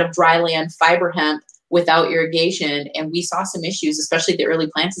planted a lot of dry land fiber hemp without irrigation, and we saw some issues, especially the early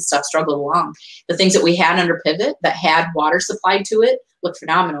plants and stuff struggled along. The things that we had under pivot that had water supplied to it looked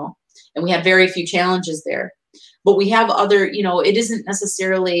phenomenal, and we had very few challenges there. But we have other, it isn't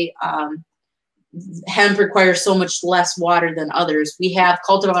necessarily hemp requires so much less water than others. We have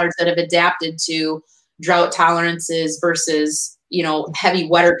cultivars that have adapted to drought tolerances versus, heavy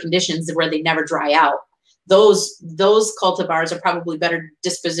wetter conditions where they never dry out. Those cultivars are probably better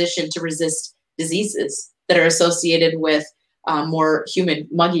dispositioned to resist diseases that are associated with more humid,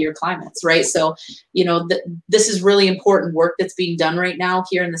 muggier climates, right? So, this is really important work that's being done right now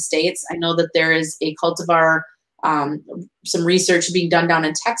here in the States. I know that there is a cultivar, some research being done down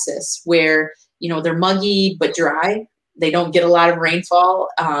in Texas where, they're muggy but dry. They don't get a lot of rainfall.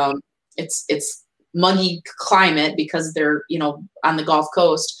 It's muggy climate because they're, on the Gulf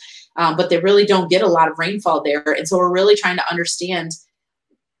Coast. but they really don't get a lot of rainfall there. And so we're really trying to understand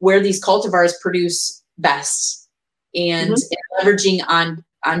where these cultivars produce best, and leveraging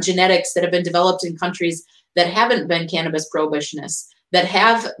on genetics that have been developed in countries that haven't been cannabis prohibitionists, that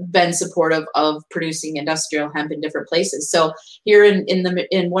have been supportive of producing industrial hemp in different places. So here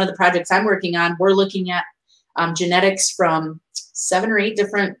in one of the projects I'm working on, we're looking at genetics from 7 or 8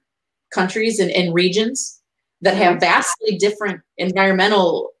 different countries and regions that have vastly different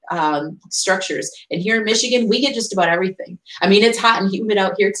environmental structures. And here in Michigan, we get just about everything. I mean, it's hot and humid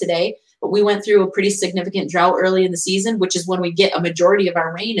out here today, but we went through a pretty significant drought early in the season, which is when we get a majority of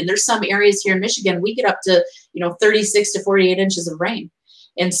our rain. And there's some areas here in Michigan, we get up to, 36 to 48 inches of rain.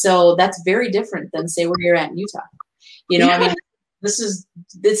 And so that's very different than, say, where you're at in Utah. I mean, this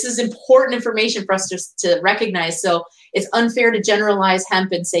is important information for us to recognize. So it's unfair to generalize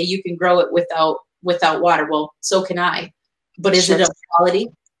hemp and say you can grow it without water. Well, so can I. But is it of quality?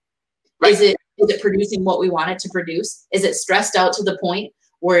 Right. Is it producing what we want it to produce? Is it stressed out to the point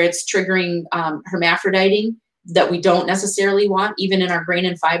where it's triggering hermaphroditing that we don't necessarily want, even in our grain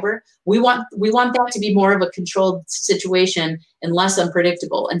and fiber? We want that to be more of a controlled situation and less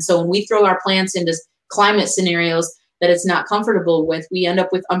unpredictable. And so when we throw our plants into climate scenarios that it's not comfortable with, we end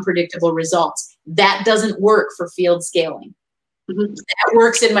up with unpredictable results. That doesn't work for field scaling. That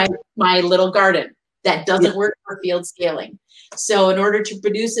works in my little garden. That doesn't work for field scaling. So in order to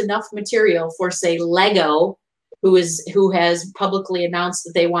produce enough material for, say, Lego, who has publicly announced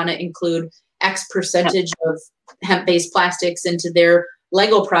that they want to include X percentage of hemp-based plastics into their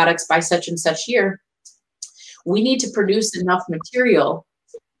Lego products by such and such year, we need to produce enough material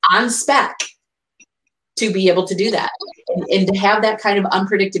on spec to be able to do that. And to have that kind of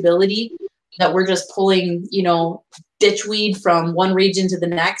unpredictability that we're just pulling, ditchweed from one region to the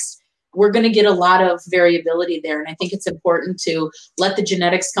next, we're going to get a lot of variability there. And I think it's important to let the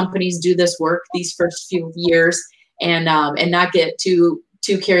genetics companies do this work these first few years and not get too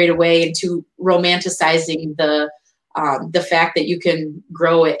carried away and too romanticizing the fact that you can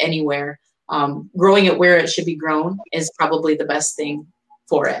grow it anywhere. Growing it where it should be grown is probably the best thing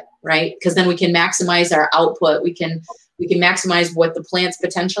for it, right? Because then we can maximize our output. We can maximize what the plant's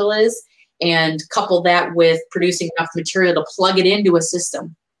potential is and couple that with producing enough material to plug it into a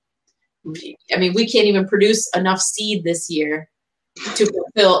system. I mean, we can't even produce enough seed this year to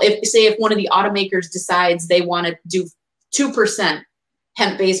fulfill. If one of the automakers decides they want to do 2%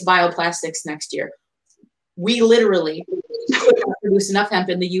 hemp-based bioplastics next year, we literally could not produce enough hemp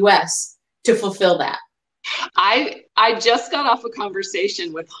in the U.S. to fulfill that. I just got off a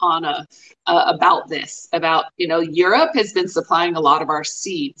conversation with Hannah about this, Europe has been supplying a lot of our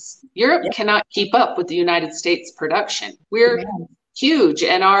seeds. Europe cannot keep up with the United States production. We're huge,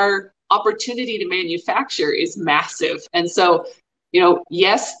 and our opportunity to manufacture is massive. And so,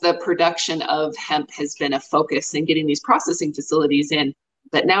 yes, the production of hemp has been a focus in getting these processing facilities in,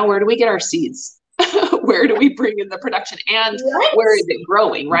 but now where do we get our seeds? Where do we bring in the production, and where is it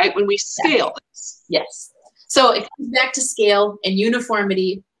growing, right? When we scale this. Yes. So it comes back to scale and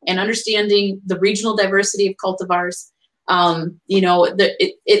uniformity and understanding the regional diversity of cultivars.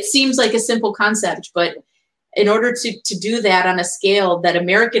 It seems like a simple concept, but in order to do that on a scale that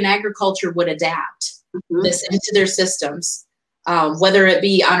American agriculture would adapt this into their systems, whether it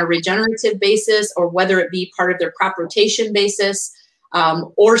be on a regenerative basis or whether it be part of their crop rotation basis,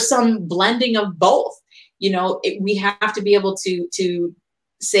 or some blending of both. We have to be able to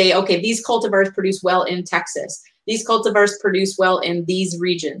say, okay, these cultivars produce well in Texas. These cultivars produce well in these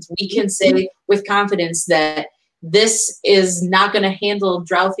regions. We can say with confidence that this is not going to handle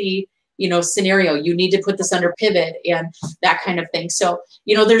drouthy, scenario. You need to put this under pivot and that kind of thing. So,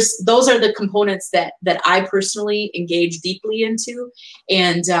 those are the components that I personally engage deeply into.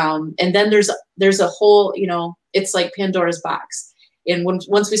 And then there's a whole, it's like Pandora's box. And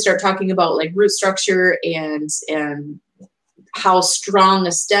once we start talking about like root structure and how strong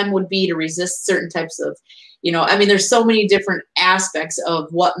a stem would be to resist certain types of, there's so many different aspects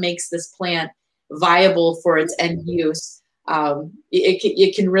of what makes this plant viable for its end use.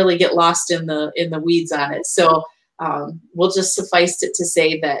 It can really get lost in the weeds on it. So we'll just suffice it to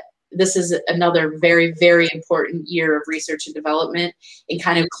say that this is another very, very important year of research and development in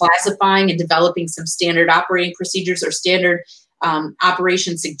kind of classifying and developing some standard operating procedures or standard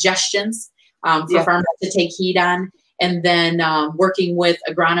operation suggestions for farmers to take heed on. And then working with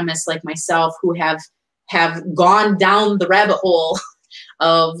agronomists like myself who have gone down the rabbit hole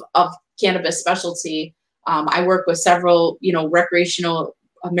of cannabis specialty. I work with several, recreational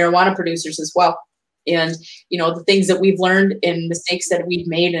marijuana producers as well. And, the things that we've learned and mistakes that we've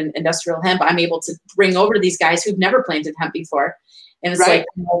made in industrial hemp, I'm able to bring over to these guys who've never planted hemp before And it's like,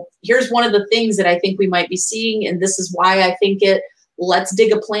 here's one of the things that I think we might be seeing, and this is why I think it. Let's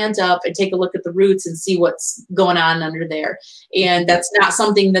dig a plant up and take a look at the roots and see what's going on under there. And that's not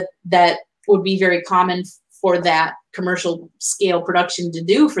something that would be very common for that commercial scale production to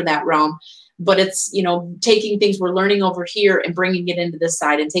do for that realm. But it's, taking things we're learning over here and bringing it into this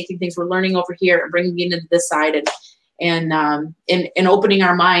side, and taking things we're learning over here and bringing it into this side, and opening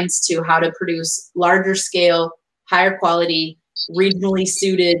our minds to how to produce larger scale, higher quality, regionally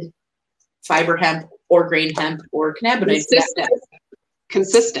suited fiber hemp or grain hemp or cannabinoids.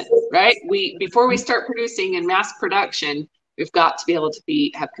 Consistent, right? Before we start producing in mass production, we've got to be able to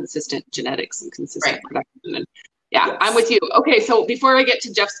have consistent genetics and consistent production. And yes. I'm with you. Okay, so before I get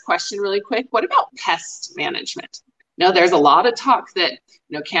to Jeff's question really quick, what about pest management? There's a lot of talk that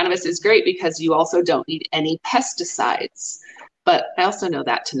cannabis is great because you also don't need any pesticides, but I also know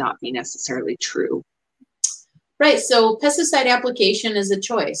that to not be necessarily true. Right. So pesticide application is a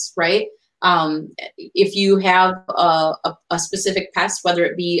choice, right? If you have a specific pest, whether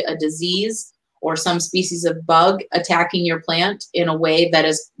it be a disease or some species of bug attacking your plant in a way that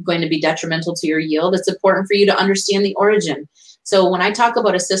is going to be detrimental to your yield, it's important for you to understand the origin. So when I talk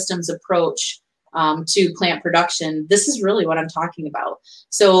about a systems approach to plant production, this is really what I'm talking about.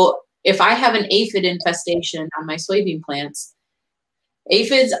 So if I have an aphid infestation on my soybean plants,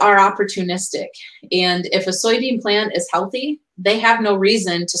 aphids are opportunistic. And if a soybean plant is healthy, they have no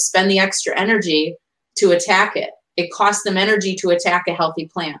reason to spend the extra energy to attack it. It costs them energy to attack a healthy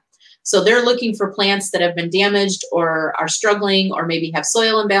plant. So they're looking for plants that have been damaged or are struggling or maybe have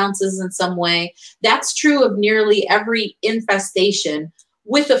soil imbalances in some way. That's true of nearly every infestation,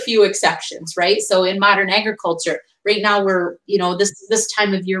 with a few exceptions, right? So in modern agriculture, right now we're, this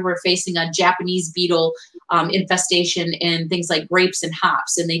time of year, we're facing a Japanese beetle infestation in things like grapes and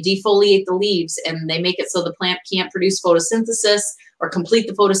hops, and they defoliate the leaves and they make it so the plant can't produce photosynthesis or complete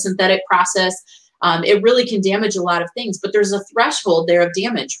the photosynthetic process. It really can damage a lot of things, but there's a threshold there of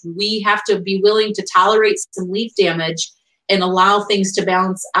damage. We have to be willing to tolerate some leaf damage and allow things to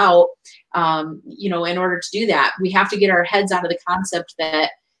balance out. In order to do that, we have to get our heads out of the concept that,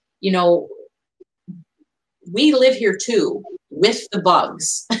 we live here too with the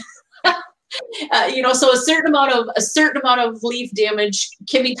bugs. So a certain amount of leaf damage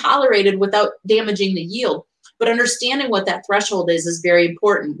can be tolerated without damaging the yield. But understanding what that threshold is very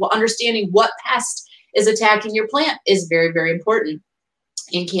important. Well, understanding what pest is attacking your plant is very, very important.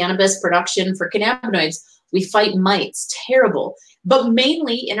 In cannabis production for cannabinoids, we fight mites, terrible, but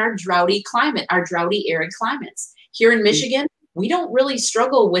mainly in our droughty climate, our droughty arid climates. Here in Michigan, we don't really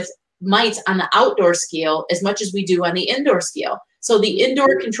struggle with mites on the outdoor scale as much as we do on the indoor scale. So the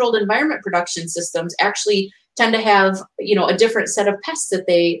indoor controlled environment production systems actually tend to have, a different set of pests that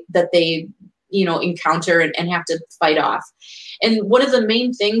they encounter and have to fight off. And one of the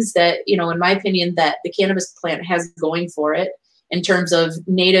main things that, in my opinion, that the cannabis plant has going for it in terms of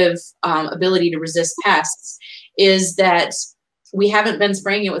native ability to resist pests is that we haven't been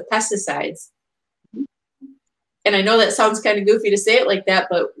spraying it with pesticides. And I know that sounds kind of goofy to say it like that,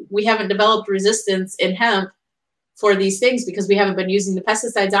 but we haven't developed resistance in hemp for these things because we haven't been using the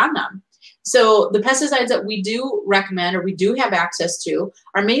pesticides on them. So the pesticides that we do recommend or we do have access to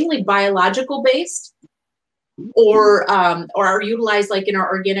are mainly biological based or are utilized like in our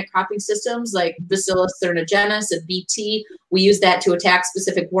organic cropping systems like Bacillus thuringiensis and BT. We use that to attack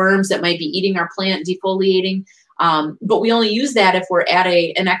specific worms that might be eating our plant, defoliating. But we only use that if we're at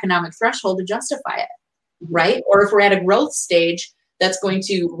an economic threshold to justify it, right? Or if we're at a growth stage that's going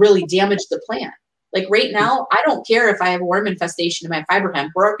to really damage the plant. Like right now, I don't care if I have a worm infestation in my fiber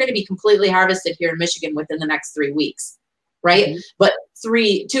hemp. We're going to be completely harvested here in Michigan within the next 3 weeks, right? Mm-hmm. But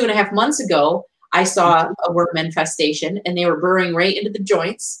 2.5 months ago, I saw a worm infestation and they were burrowing right into the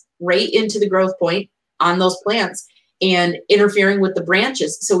joints, right into the growth point on those plants and interfering with the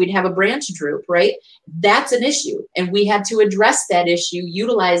branches. So we'd have a branch droop, right? That's an issue. And we had to address that issue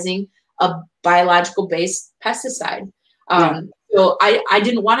utilizing a biological based pesticide. So I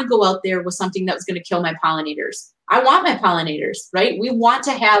didn't want to go out there with something that was going to kill my pollinators. I want my pollinators, right? We want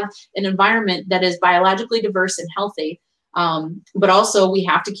to have an environment that is biologically diverse and healthy. But also we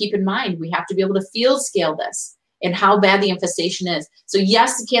have to keep in mind, we have to be able to field scale this and how bad the infestation is. So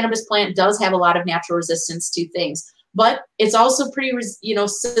yes, the cannabis plant does have a lot of natural resistance to things, but it's also pretty,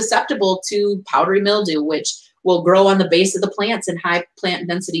 susceptible to powdery mildew, which will grow on the base of the plants in high plant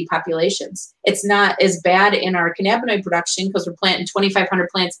density populations. It's not as bad in our cannabinoid production because we're planting 2,500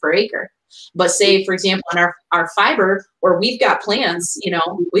 plants per acre. But say, for example, in our fiber, where we've got plants,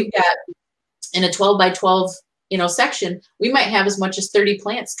 we've got in a 12 by 12, section, we might have as much as 30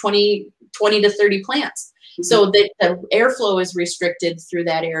 plants, 20 to 30 plants. So that the airflow is restricted through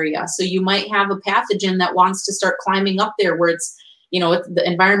that area. So you might have a pathogen that wants to start climbing up there where it's, the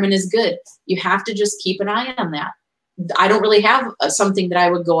environment is good. You have to just keep an eye on that. I don't really have something that I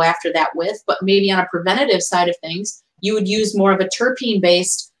would go after that with, but maybe on a preventative side of things, you would use more of a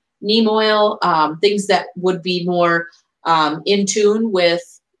terpene-based neem oil, things that would be more in tune with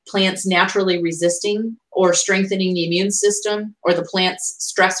plants naturally resisting or strengthening the immune system or the plant's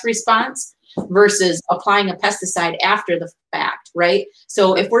stress response versus applying a pesticide after the fact, right?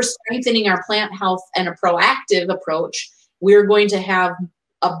 So if we're strengthening our plant health and a proactive approach, we're going to have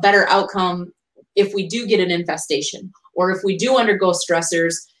a better outcome if we do get an infestation or if we do undergo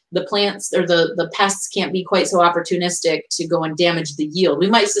stressors. The plants or the pests can't be quite so opportunistic to go and damage the yield. We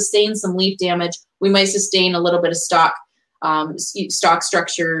might sustain some leaf damage. We might sustain a little bit of stalk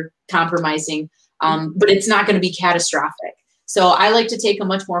structure compromising, but it's not going to be catastrophic. So I like to take a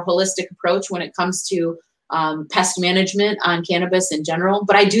much more holistic approach when it comes to pest management on cannabis in general.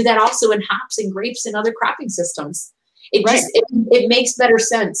 But I do that also in hops and grapes and other cropping systems. It makes better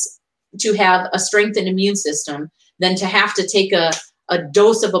sense to have a strengthened immune system than to have to take a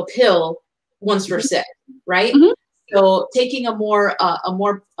dose of a pill once we're sick, right? So taking a more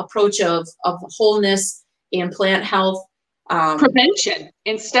approach of wholeness and plant health. Prevention,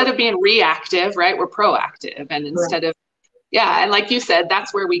 instead of being reactive, right? We're proactive. And instead of, and like you said,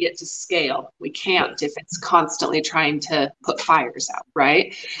 that's where we get to scale. We can't if it's constantly trying to put fires out,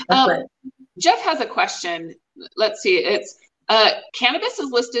 right? Jeff has a question. Let's see. It's cannabis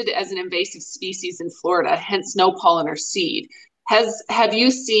is listed as an invasive species in Florida, hence no pollen or seed. Have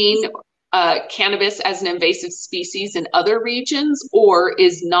you seen cannabis as an invasive species in other regions, or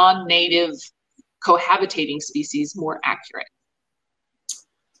is non-native cohabitating species more accurate?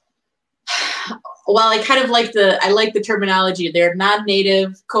 Well, I like the terminology there.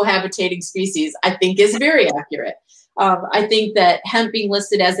 Non-native cohabitating species, I think, is very accurate. I think that hemp being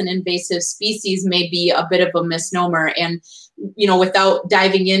listed as an invasive species may be a bit of a misnomer, and without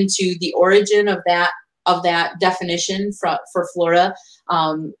diving into the origin of that definition for Florida,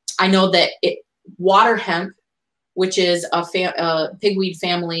 I know that water hemp, which is a pigweed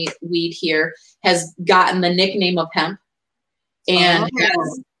family weed here, has gotten the nickname of hemp, and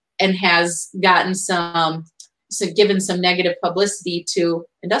has gotten given some negative publicity to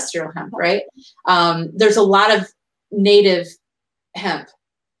industrial hemp, right? There's a lot of native hemp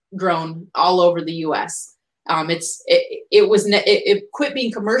grown all over the U.S. It quit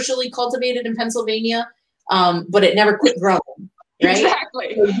being commercially cultivated in Pennsylvania, but it never quit growing. Right?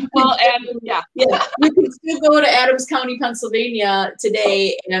 Exactly. Well, and you can still go to Adams County, Pennsylvania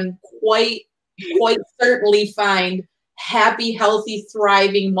today and quite certainly find happy, healthy,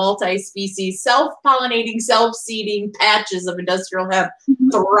 thriving, multi-species, self-pollinating, self-seeding patches of industrial hemp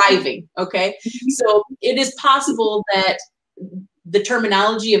thriving. Okay. So it is possible that the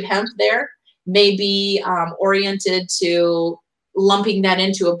terminology of hemp there may be oriented to lumping that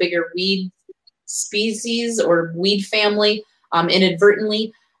into a bigger weed species or weed family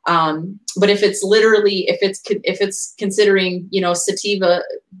inadvertently. But if it's considering, sativa,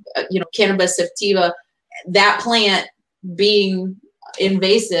 cannabis sativa, that plant being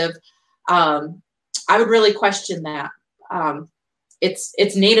invasive, I would really question that.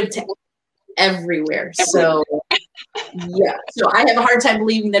 It's native to everywhere. So so I have a hard time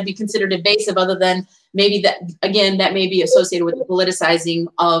believing that'd be considered invasive, other than maybe that may be associated with the politicizing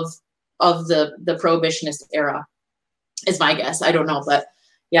of the prohibitionist era, is my guess. I don't know, but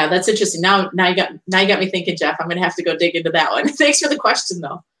yeah, that's interesting. Now you got me thinking, Jeff. I'm gonna have to go dig into that one. Thanks for the question,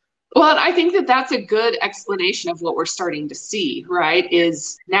 though. Well, I think that that's a good explanation of what we're starting to see, right?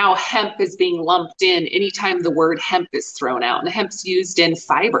 Is now hemp is being lumped in anytime the word hemp is thrown out, and hemp's used in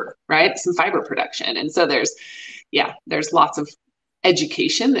fiber, right? Some fiber production. And so there's lots of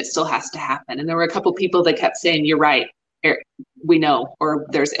education that still has to happen. And there were a couple people that kept saying, you're right, we know, or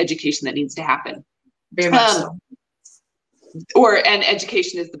there's education that needs to happen. Very much so. And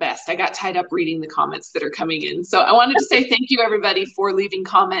education is the best. I got tied up reading the comments that are coming in. So I wanted to say thank you, everybody, for leaving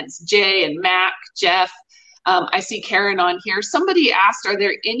comments. Jay and Mac, Jeff. I see Karen on here. Somebody asked, are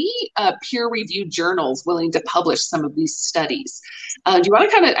there any peer-reviewed journals willing to publish some of these studies? Do you want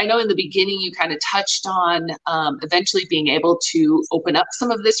to I know in the beginning you kind of touched on eventually being able to open up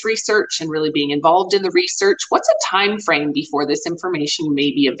some of this research and really being involved in the research. What's a time frame before this information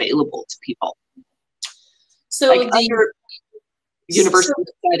may be available to people? So university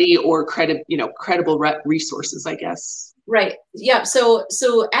study or credible resources, I guess. Right. Yeah. So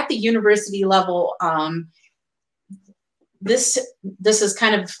at the university level, this is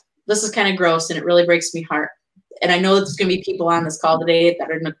kind of gross, and it really breaks me heart. and I know there's going to be people on this call today that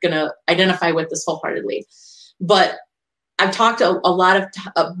are going to identify with this wholeheartedly, but I've talked a lot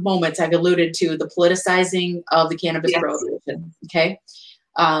of moments, I've alluded to the politicizing of the cannabis prohibition, okay?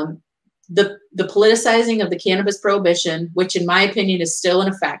 The politicizing of the cannabis prohibition, which in my opinion is still in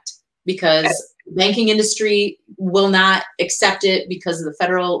effect, because the banking industry will not accept it because of the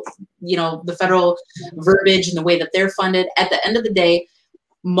federal, the federal verbiage and the way that they're funded. At the end of the day,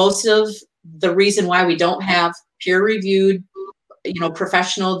 most of the reason why we don't have peer-reviewed,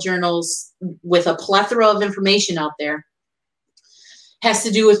 professional journals with a plethora of information out there has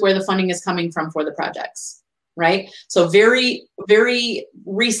to do with where the funding is coming from for the projects, right? So very, very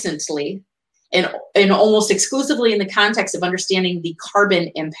recently, and almost exclusively in the context of understanding the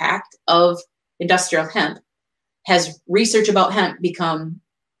carbon impact of industrial hemp, has research about hemp become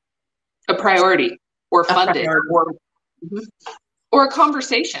a priority or funded or a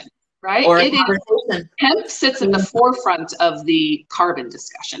conversation, right? Or a conversation. Hemp sits at the forefront of the carbon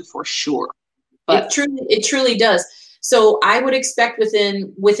discussion for sure. But it truly does. So I would expect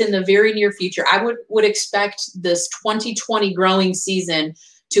within the very near future, I would expect this 2020 growing season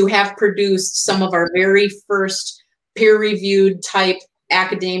to have produced some of our very first peer-reviewed type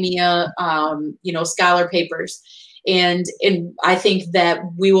academia, scholar papers. And I think that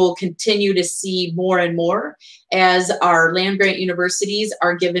we will continue to see more and more as our land grant universities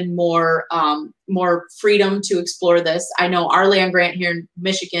are given more freedom to explore this. I know our land grant here in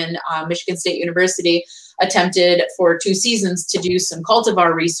Michigan, Michigan State University, attempted for 2 seasons to do some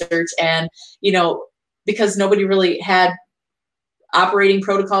cultivar research, and because nobody really had operating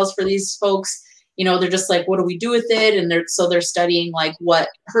protocols for these folks, they're just like, what do we do with it? And they're studying like what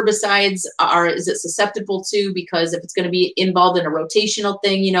herbicides is it susceptible to, because if it's going to be involved in a rotational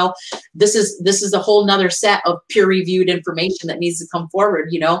thing, this is a whole nother set of peer-reviewed information that needs to come forward.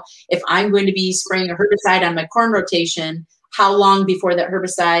 If I'm going to be spraying a herbicide on my corn rotation, how long before that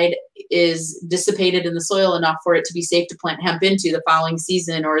herbicide is dissipated in the soil enough for it to be safe to plant hemp into the following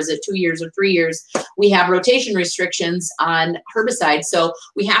season? Or is it 2 years or 3 years? We have rotation restrictions on herbicides. So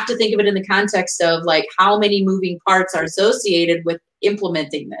we have to think of it in the context of like how many moving parts are associated with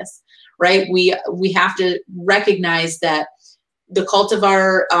implementing this, right? We have to recognize that the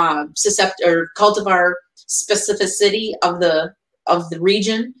cultivar cultivar specificity of the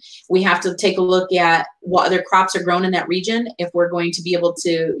region. We have to take a look at what other crops are grown in that region if we're going to be able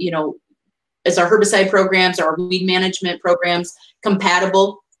to, is our herbicide programs, our weed management programs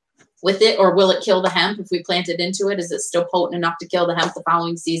compatible with it, or will it kill the hemp if we plant it into it? Is it still potent enough to kill the hemp the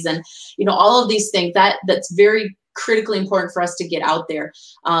following season? All of these things that's very critically important for us to get out there.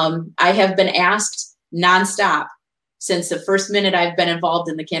 I have been asked nonstop since the first minute I've been involved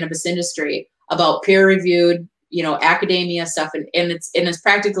in the cannabis industry about peer-reviewed, academia stuff, and it's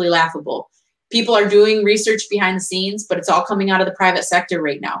practically laughable. People are doing research behind the scenes, but it's all coming out of the private sector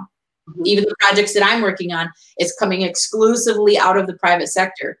right now. Mm-hmm. Even the projects that I'm working on, it's coming exclusively out of the private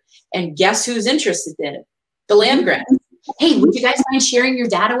sector. And guess who's interested in it? The land grant. Hey, would you guys mind sharing your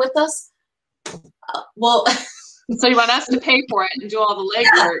data with us? Well, so you want us to pay for it and do all the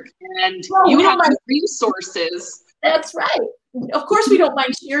legwork, and you have the resources. That's right. Of course, we don't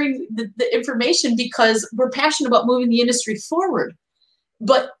mind sharing the information because we're passionate about moving the industry forward.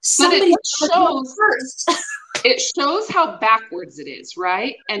 But somebody shows first. It shows how backwards it is,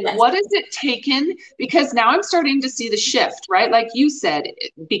 right? And what has it taken? Because now I'm starting to see the shift, right? Like you said,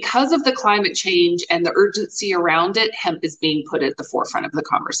 because of the climate change and the urgency around it, hemp is being put at the forefront of the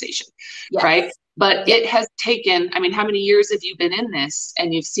conversation, right? But it has taken, how many years have you been in this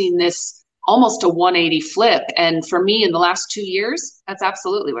and you've seen this almost a 180 flip? And for me, in the last 2 years, that's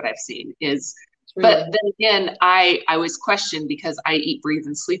absolutely what I've seen is. But then again, I was questioned because I eat, breathe,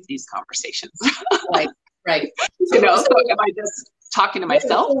 and sleep these conversations. Right. So am I just talking to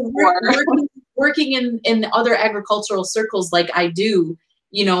myself? Or working in other agricultural circles like I do,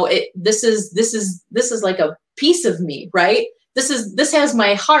 this is like a piece of me, right? This has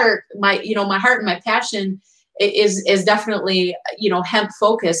my heart, my heart and my passion is definitely, hemp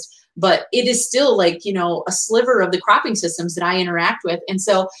focused. But it is still like, a sliver of the cropping systems that I interact with. And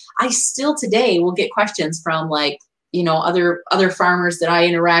so I still today will get questions from like, other farmers that I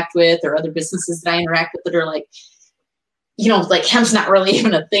interact with or other businesses that I interact with that are like, like hemp's not really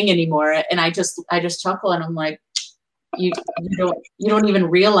even a thing anymore. And I just chuckle and I'm like, you don't even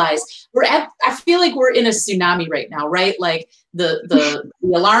realize I feel like we're in a tsunami right now, right? Like the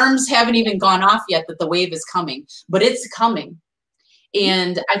alarms haven't even gone off yet that the wave is coming, but it's coming.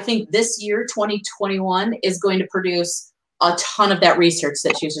 And I think this year, 2021, is going to produce a ton of that research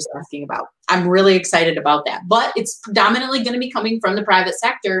that she was just asking about. I'm really excited about that. But it's predominantly going to be coming from the private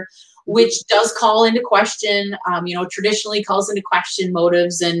sector which does call into question, traditionally calls into question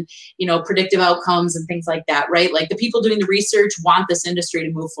motives and, predictive outcomes and things like that, right? Like the people doing the research want this industry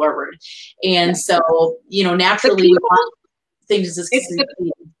to move forward. And so, naturally we want things to succeed.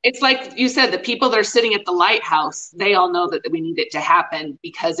 It's like you said, the people that are sitting at the lighthouse, they all know that we need it to happen,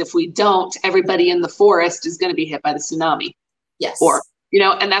 because if we don't, everybody in the forest is going to be hit by the tsunami. Yes. Or,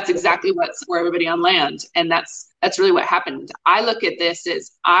 and that's exactly what's for everybody on land. And that's really what happened. I look at this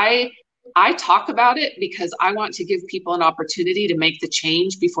as I talk about it because I want to give people an opportunity to make the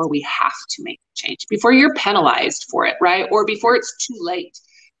change before we have to make the change, before you're penalized for it, right? Or before it's too late.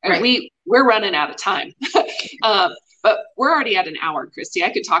 And right. We're running out of time. But we're already at an hour, Christie. I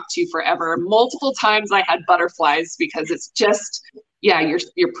could talk to you forever. Multiple times I had butterflies because it's just,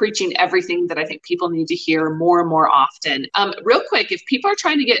 you're preaching everything that I think people need to hear more and more often. Real quick, if people are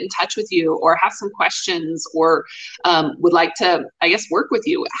trying to get in touch with you or have some questions or would like to, I guess, work with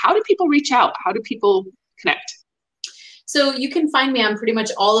you, how do people reach out? How do people connect? So you can find me on pretty much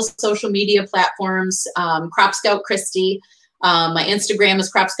all the social media platforms, CropScout Christie. My Instagram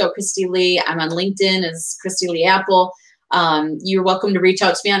is CropScout Christie Lee. I'm on LinkedIn as Christie Lee Apple. You're welcome to reach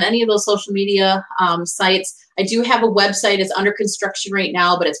out to me on any of those social media sites. I do have a website. It's under construction right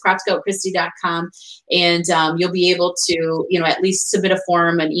now, but it's CropScoutChristie.com. And you'll be able to, at least submit a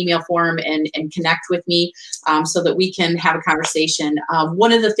form, an email form, and connect with me so that we can have a conversation.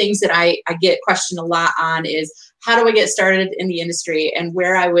 One of the things that I get questioned a lot on is how do I get started in the industry, and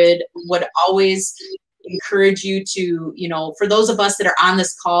where I would always encourage you to, for those of us that are on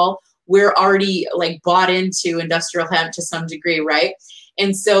this call, we're already like bought into industrial hemp to some degree, right?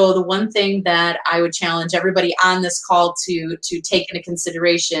 And so the one thing that I would challenge everybody on this call to take into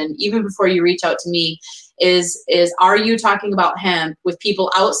consideration, even before you reach out to me, is are you talking about hemp with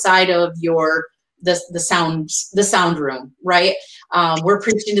people outside of the sound room, right? We're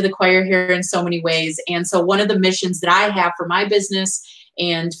preaching to the choir here in so many ways. And so one of the missions that I have for my business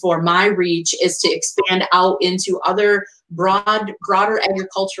and for my reach is to expand out into other broader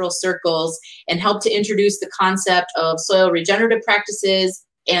agricultural circles and help to introduce the concept of soil regenerative practices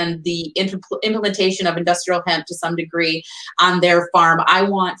and the implementation of industrial hemp to some degree on their farm. I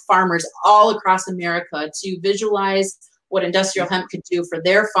want farmers all across America to visualize what industrial hemp could do for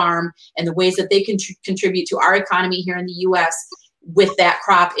their farm and the ways that they can contribute to our economy here in the U.S. with that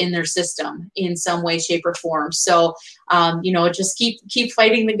crop in their system in some way, shape, or form. So, just keep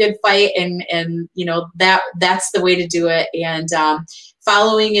fighting the good fight, and that's the way to do it. And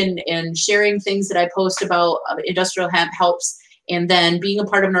following and sharing things that I post about industrial hemp helps. And then being a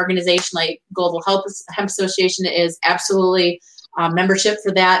part of an organization like Global Hemp Association is absolutely, membership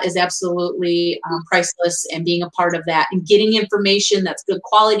for that is absolutely priceless, and being a part of that and getting information that's good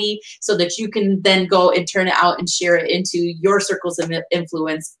quality so that you can then go and turn it out and share it into your circles of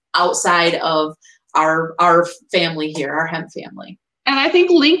influence outside of our family here, our hemp family. And I think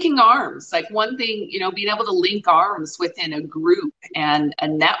linking arms, like one thing, being able to link arms within a group and a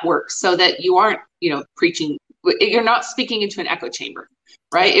network so that you aren't, preaching, you're not speaking into an echo chamber,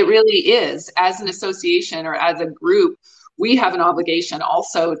 right? It really is, as an association or as a group, we have an obligation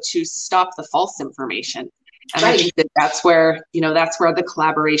also to stop the false information. And right. I think that's where the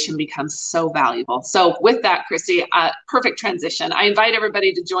collaboration becomes so valuable. So with that, Christie, perfect transition. I invite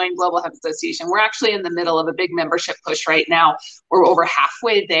everybody to join Global Hemp Association. We're actually in the middle of a big membership push right now. We're over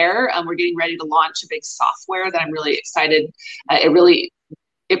halfway there, and we're getting ready to launch a big software that I'm really excited.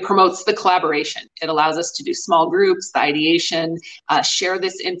 It promotes the collaboration. It allows us to do small groups, the ideation, share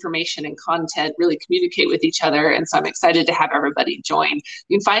this information and content, really communicate with each other. And so I'm excited to have everybody join.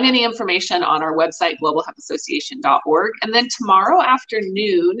 You can find any information on our website, globalhempassociation.org. And then tomorrow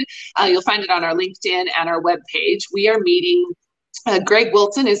afternoon, you'll find it on our LinkedIn and our webpage. We are meeting Greg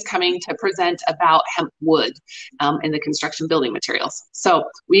Wilson is coming to present about hemp wood in the construction building materials. So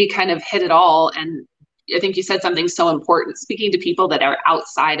we kind of hit it all, and I think you said something so important, speaking to people that are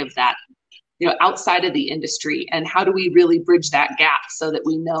outside of that, outside of the industry, and how do we really bridge that gap so that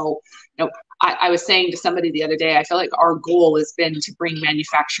we know, I was saying to somebody the other day, I feel like our goal has been to bring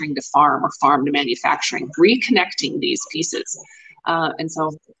manufacturing to farm or farm to manufacturing, reconnecting these pieces. And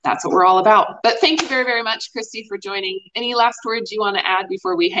so that's what we're all about. But thank you very, very much, Christie, for joining. Any last words you want to add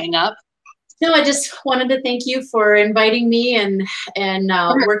before we hang up? No, I just wanted to thank you for inviting me and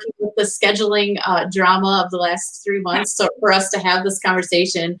working with the scheduling drama of the last 3 months, so for us to have this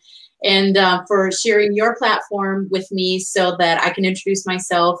conversation, and for sharing your platform with me so that I can introduce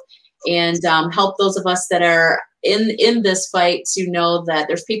myself and help those of us that are in this fight to know that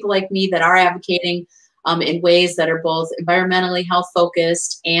there's people like me that are advocating in ways that are both environmentally health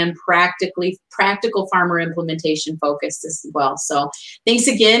focused and practical farmer implementation focused as well. So thanks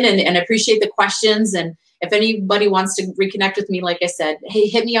again, and I appreciate the questions. And if anybody wants to reconnect with me, like I said, hey,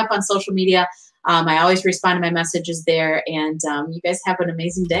 hit me up on social media. I always respond to my messages there, and you guys have an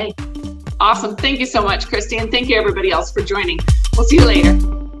amazing day. Awesome. Thank you so much, Christie, and thank you everybody else for joining. We'll see you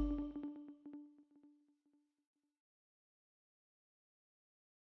later.